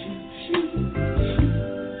lies.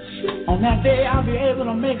 On that day, I'll be able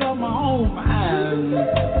to make up my own mind.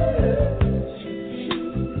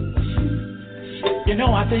 You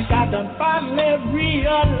know, I think I done finally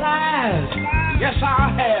realized, yes, I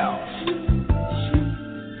have.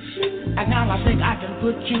 And now I think I can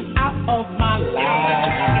put you out of my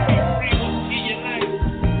life.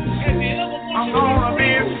 I'm gonna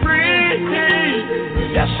be free.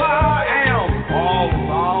 Yes, I am. Oh.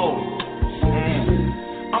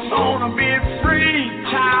 I'm gonna be free,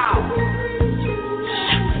 child.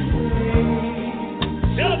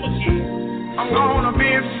 I'm gonna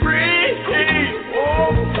be free.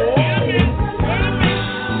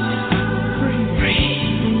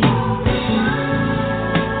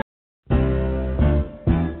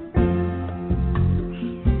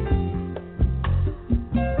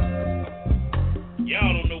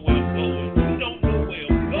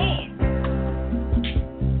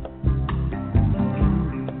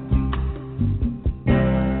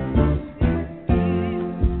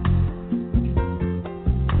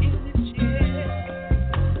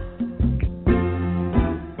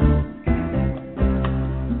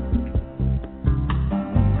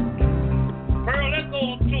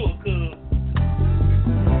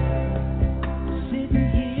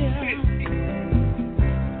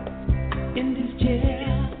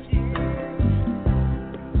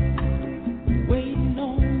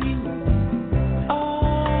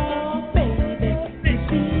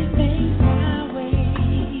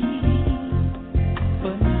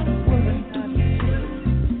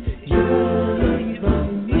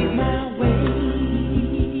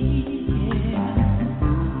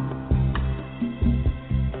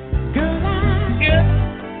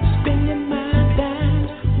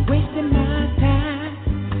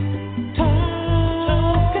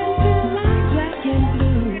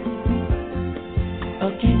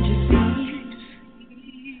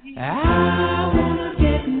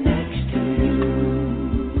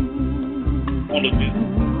 all of this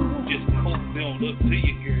just comes on up to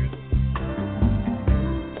you, girl.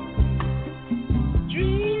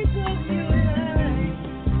 Dreams of you and I.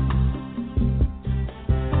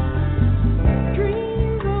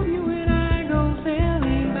 Dreams of you and I go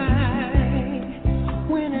sailing by.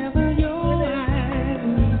 Whenever your eyes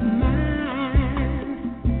meet mine,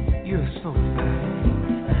 You're so fine.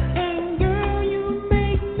 and girl, you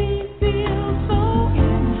make me feel so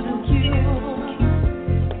insecure.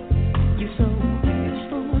 You're so pure.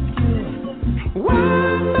 Why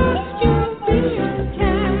must you be so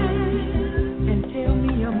kind and tell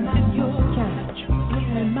me I'm not your kind?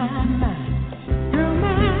 Really my girl,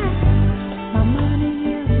 my money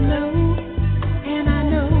is low, and I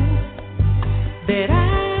know that I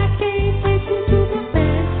can't take you to the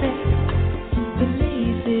fancy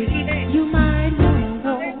places you might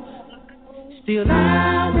know. Still, I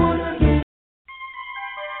wanna get.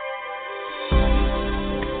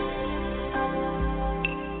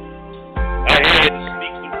 I had to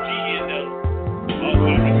sneak some G in there. All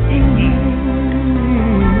by respect.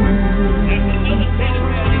 There's another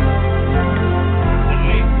tennis addict. The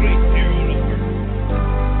late great Harold Oaker.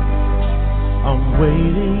 I'm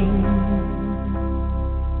waiting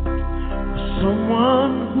for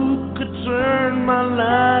someone who could turn my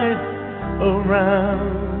life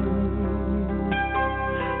around.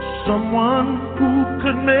 Someone who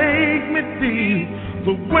could make me feel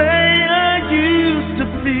the way I used to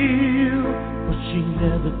feel, but she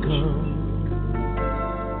never comes.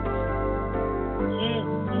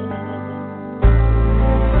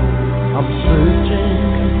 I'm searching,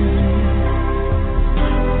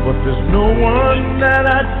 but there's no one that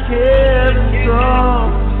I care to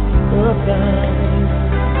talk about.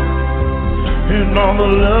 And all the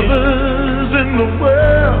lovers in the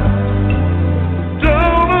world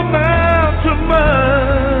don't amount to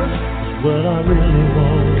much. What I really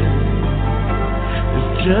want is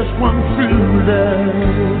just one true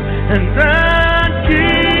love, and I'd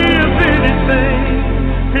give anything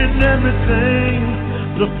and everything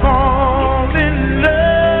to fall in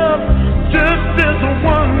love. Just as a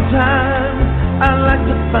one time, I like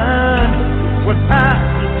to find what I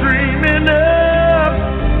was dreaming of.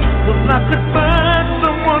 Well, I could find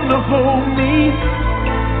someone to hold me,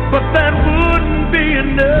 but that wouldn't be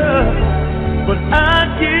enough. But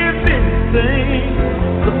I'd give anything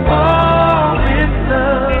to fall in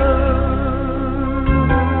love.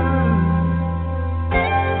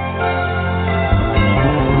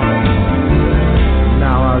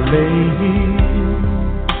 Now I lay here,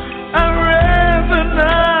 I'd rather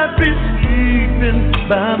not be sleeping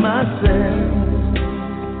by myself,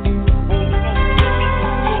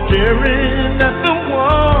 staring at the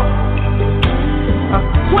wall. I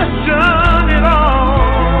question it all.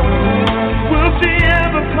 Will she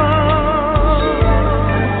ever come?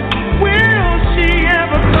 Will she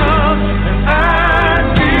ever come? And I'd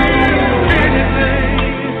give anything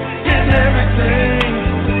and everything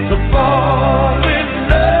to fall in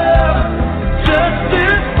love. Just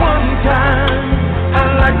this one time,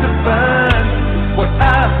 I'd like to find what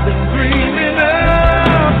I've been dreaming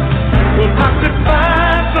of. Well, I could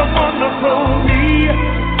find someone to hold me,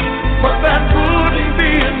 but that wouldn't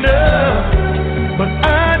be enough. But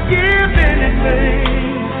I'd give anything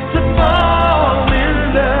to fall in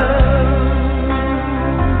love.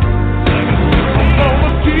 I'm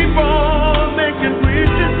gonna keep on making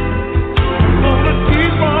wishes. I'm gonna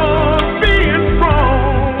keep on being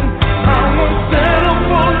strong. I won't settle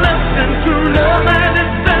for less than true love and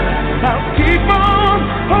accept. I'll keep on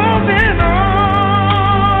holding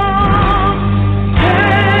on.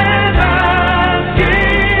 And I'll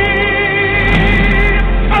give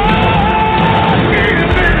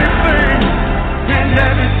anything and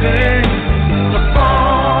everything to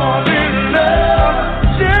fall in love.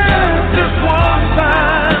 Just this one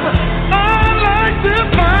time, I'd like to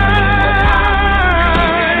find.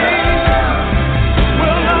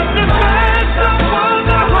 Well, I could find someone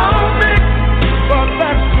to hold me, but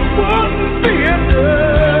that wouldn't be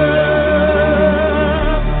enough.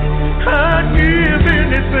 I'd give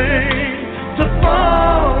anything to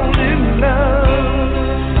fall in love.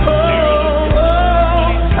 Oh,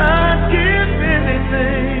 I'd give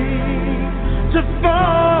anything to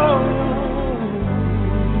fall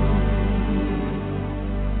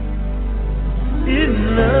in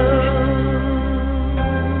love.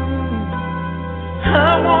 I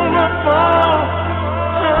wanna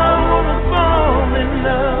fall in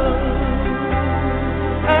love.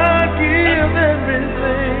 I'd give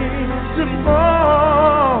everything to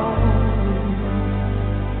fall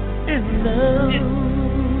in love.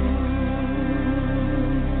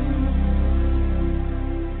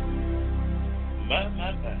 My.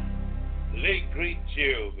 Late, great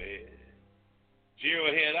Gerald, man.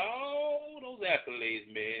 Gerald had all those accolades,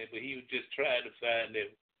 man, but he was just trying to find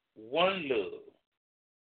that one love.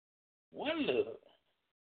 One love.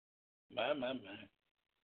 My.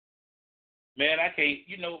 Man, I can't,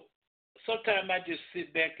 sometimes I just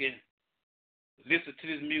sit back and listen to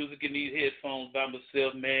this music in these headphones by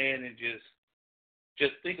myself, man, and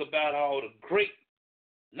just think about all the great,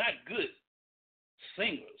 not good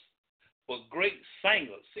singers, but great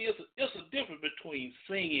singers. See, it's a difference between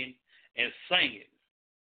singing and singing.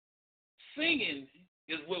 Singing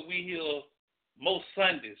is what we hear most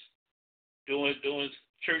Sundays doing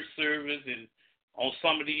church service and on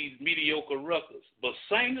some of these mediocre records. But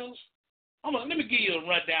singers, let me give you a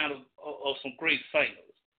rundown of some great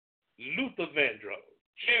singers. Luther Vandross,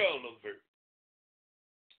 Gerald Levert,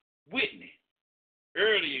 Whitney,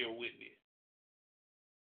 earlier Whitney.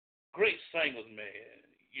 Great singers, man.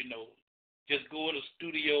 Just go to the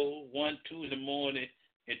studio 1, 2 in the morning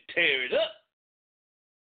and tear it up.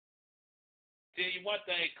 Tell you one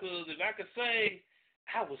thing, cuz if I could sing,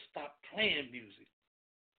 I would stop playing music.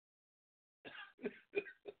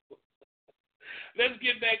 Let's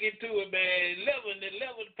get back into it, man. 11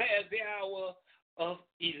 past the hour of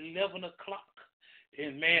 11 o'clock.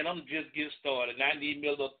 And, man, I'm just getting started. I need me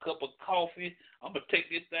a little cup of coffee. I'm going to take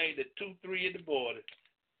this thing to 2, 3 in the morning.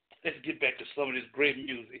 Let's get back to some of this great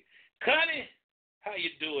music. Connie, how you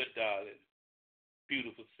doing, darling?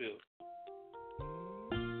 Beautiful self.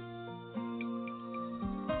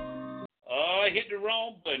 Oh, I hit the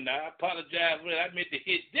wrong button. I apologize for that. I meant to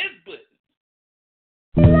hit this button.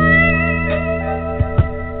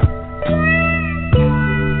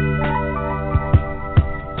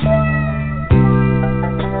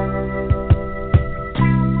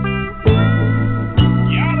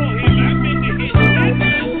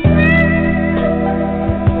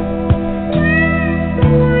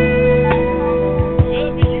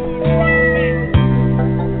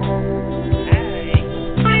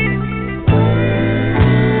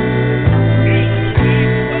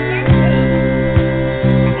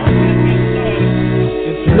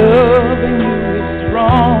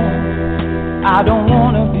 I don't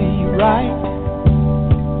want to be right.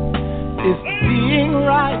 If being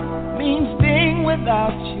right means being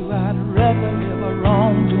without you, I'd rather live a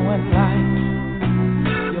wrongdoing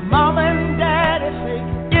life. Your mama and daddy say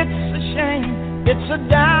it's a shame, it's a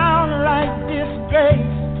downright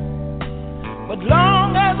disgrace. But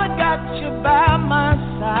long as I got you by my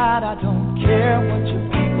side, I don't care what your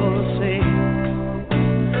people say.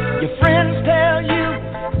 Your friends tell you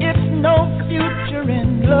it's no future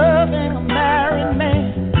in loving a married man.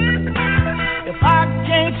 If I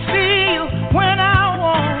can't see you when I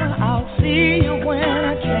want, I'll see you when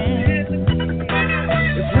I can.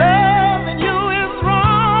 If loving you is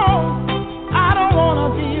wrong, I don't want to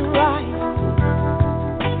be right.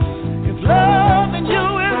 If loving you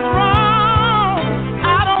is wrong,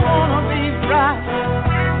 I don't want to be right.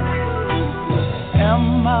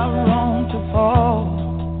 Am I wrong to fall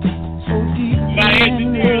so deep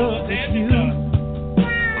in love with you,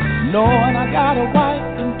 knowing I got a wife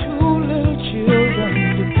and 2 little children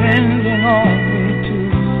depending on me too?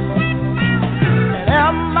 And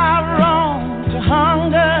am I wrong to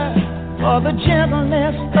hunger for the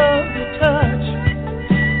gentleness of your touch,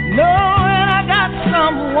 knowing I got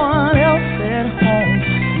someone else at home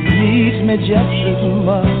who needs me just as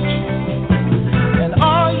much? And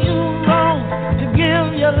are you wrong to give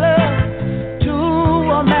your love to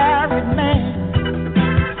a married man?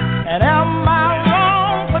 And am I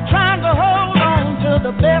wrong for trying to hold on to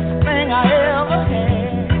the best thing I ever had?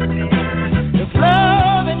 If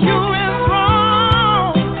loving you is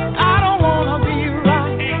wrong, I don't want to be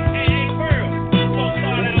right.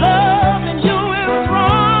 If loving you is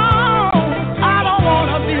wrong, I don't want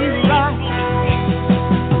to be right.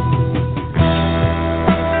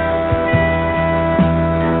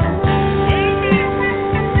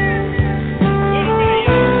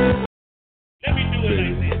 Let me do it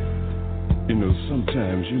like this.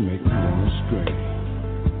 Sometimes you make me want to stray.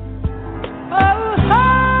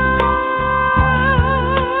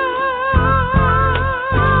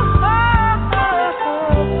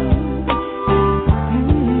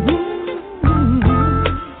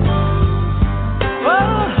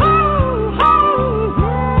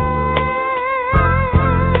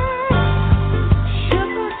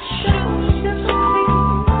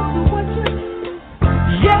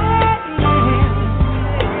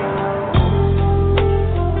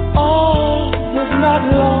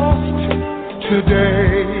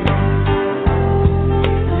 Today,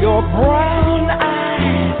 your brown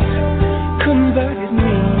eyes converted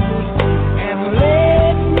me and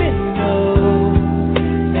let me know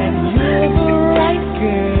that you're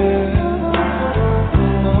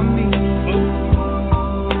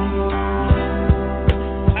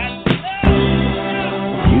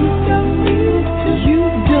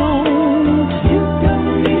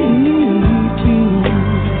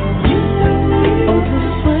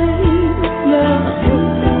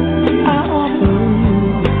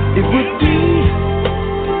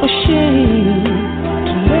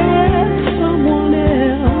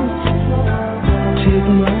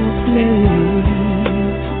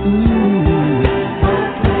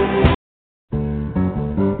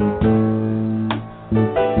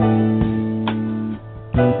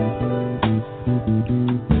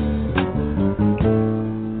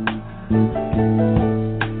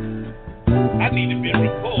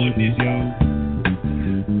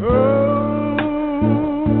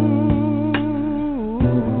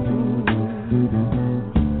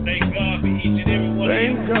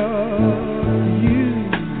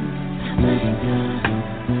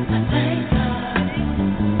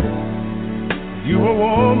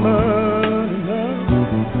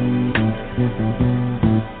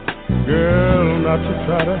not to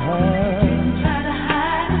try to hide.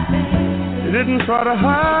 You didn't try to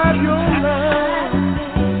hide your love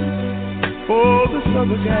for this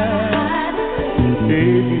other guy.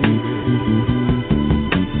 Baby,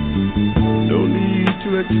 no need to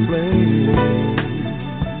explain.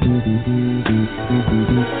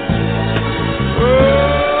 Oh,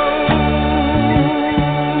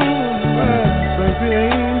 my baby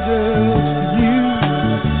angels to you,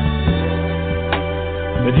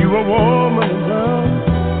 that you are woman enough.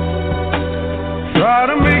 Try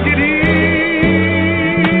to make it easier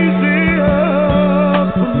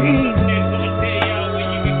for me.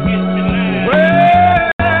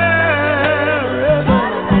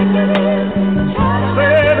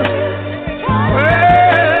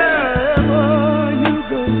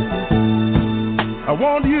 I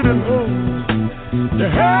want you to know you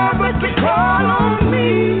have but to call on me.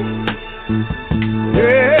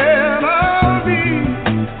 And I'll be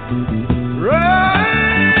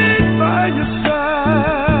right by your side.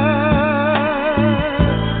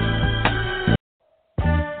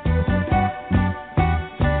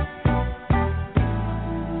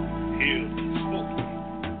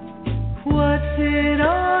 What's it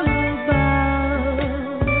all about?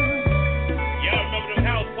 Y'all remember them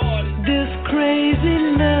house parties? This crazy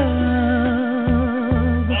love.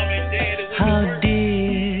 Mom and Daddy went to How work.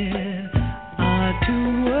 dear our two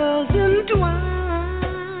worlds entwined.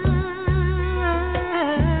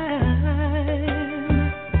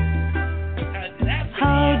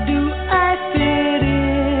 How do I fit in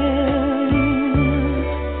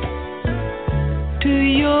to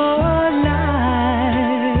your life?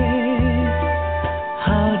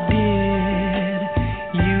 How did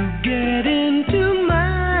you get into mine?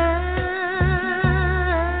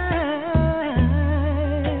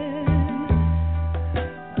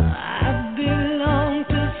 I belong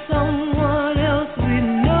to someone else we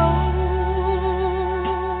know.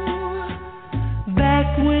 Back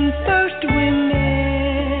when first we met,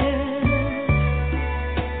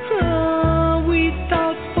 we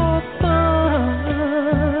thought for fun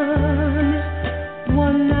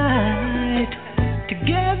one night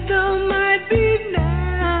together might be nice.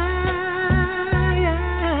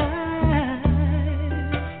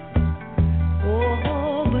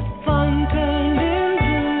 Oh, but fun turned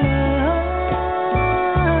into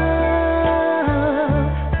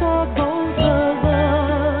love for both of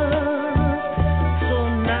us. So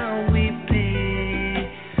now we pay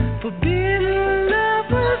for being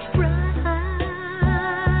lovers' prize.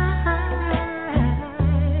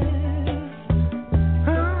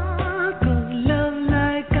 'Cause love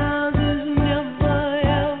like ours is never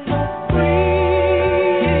ever free.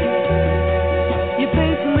 You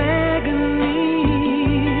pay some agony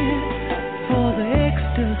for the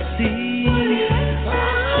ecstasy.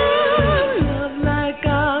 Love like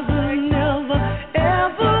ours is never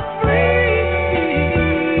ever free.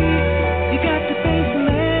 You got to pay some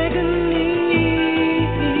agony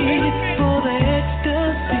for the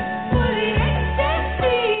ecstasy.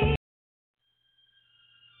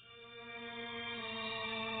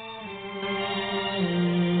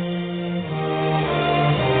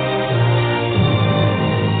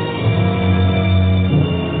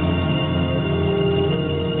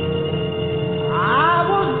 I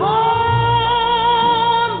was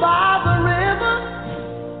born by the river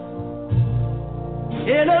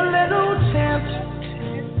in a little tent.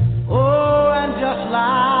 Oh, and just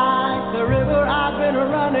like the river, I've been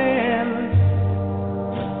running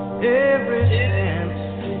ever since.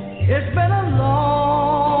 It's been a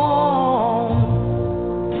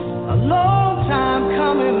long time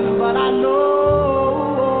coming, but I know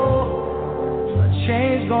a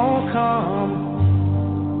change gonna come.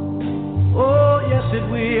 Oh, yes, it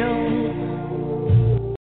will.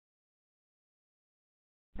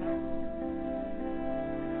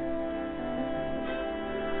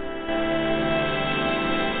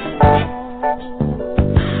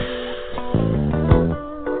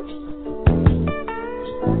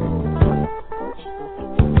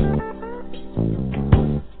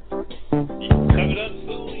 Coming up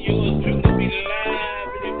soon, yours truly be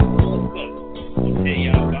live and in full color. We'll tell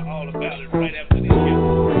y'all all about it right after this show.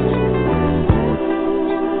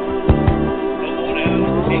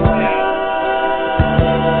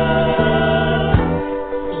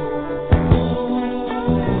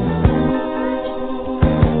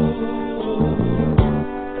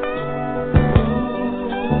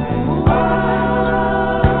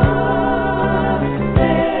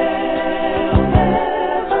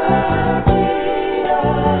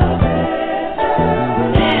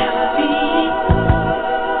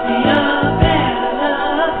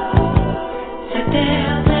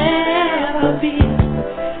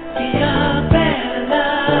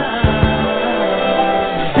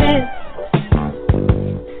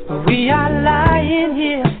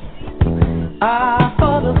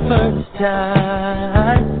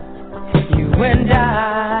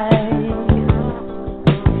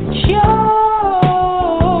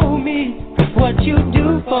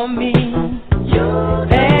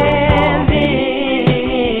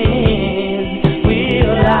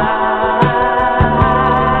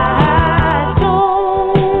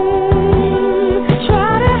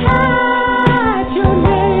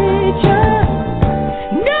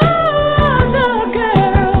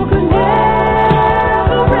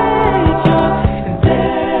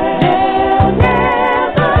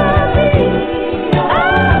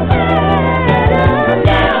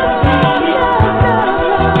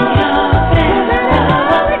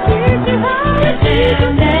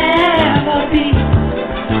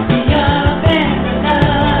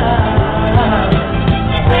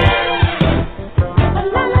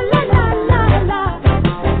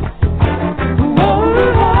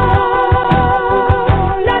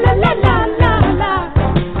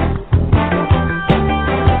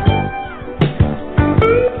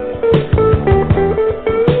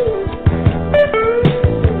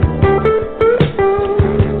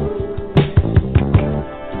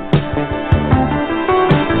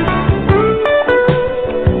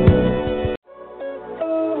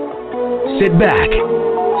 back,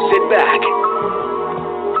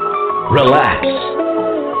 relax,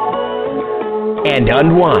 and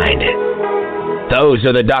unwind. Those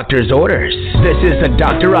are the doctor's orders. This is the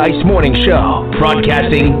Dr. Ice Morning Show,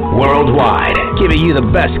 broadcasting worldwide, giving you the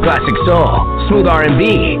best classic soul, smooth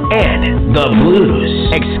R&B, and the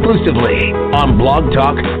blues, exclusively on Blog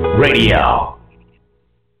Talk Radio.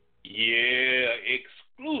 Yeah,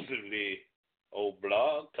 exclusively on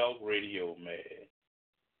Blog Talk Radio, man.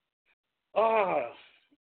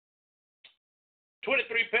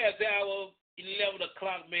 23 past the hour, 11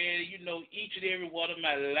 o'clock, man. You know, each and every one of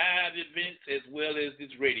my live events as well as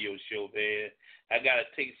this radio show, man. I got to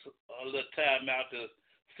take a little time out to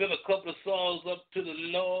send a couple of songs up to the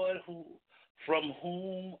Lord, from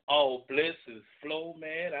whom all blessings flow,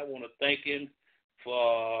 man. I want to thank him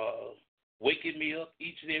for waking me up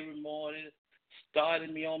each and every morning,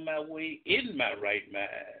 starting me on my way in my right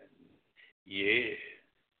mind. Yeah.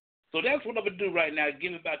 So that's what I'm going to do right now.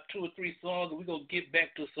 Give about 2 or 3 songs, and we're going to get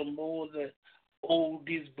back to some more of the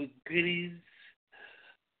oldies but goodies.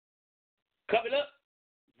 Coming up,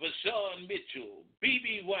 Vashawn Mitchell,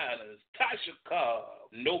 B.B. Winans, Tasha Cobb,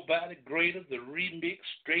 Nobody Greater, the remix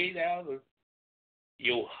straight out of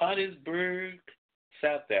Johannesburg,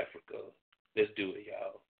 South Africa. Let's do it,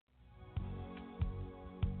 y'all.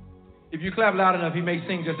 If you clap loud enough, he may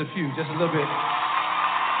sing just a few, just a little bit.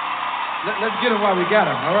 Let's get him while we got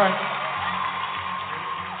him, all right?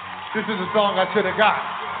 This is a song I should have got.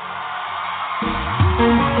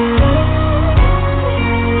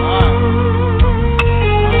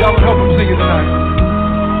 Y'all can help him sing it tonight.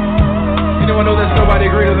 Anyone know there's nobody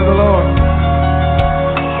greater than the Lord?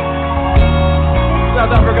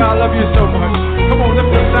 South Africa, I love you so much. Come on,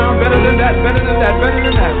 lift the sound better than that, better than that, better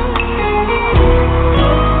than that.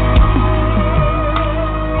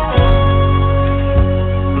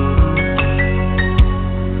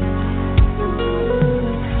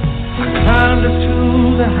 Climbed to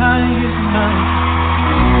the highest mountain,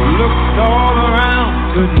 looked all around,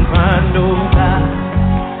 couldn't find nobody.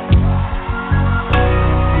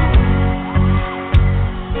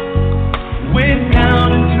 Went down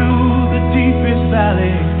into the deepest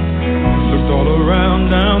valley, looked all around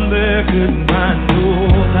down there, couldn't find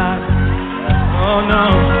nobody. Oh no.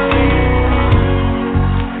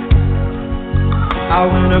 I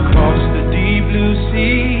went across the deep blue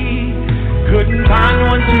sea, couldn't find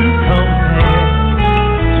one to compare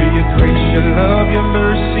to your grace, your love, your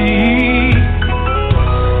mercy.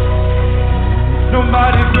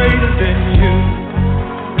 Nobody greater than you.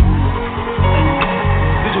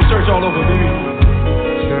 Did you search all over, baby?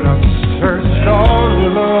 Should have searched all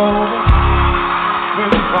over,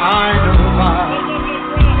 couldn't find nobody.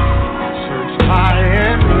 Searched high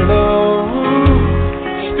and low,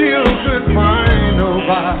 still couldn't find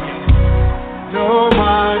nobody.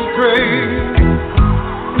 Nobody's great,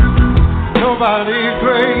 nobody's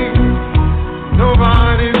great,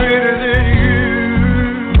 nobody greater than you.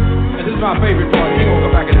 And this is my favorite part. We're going to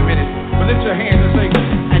go back in a minute. But lift your hands and say,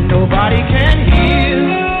 and nobody can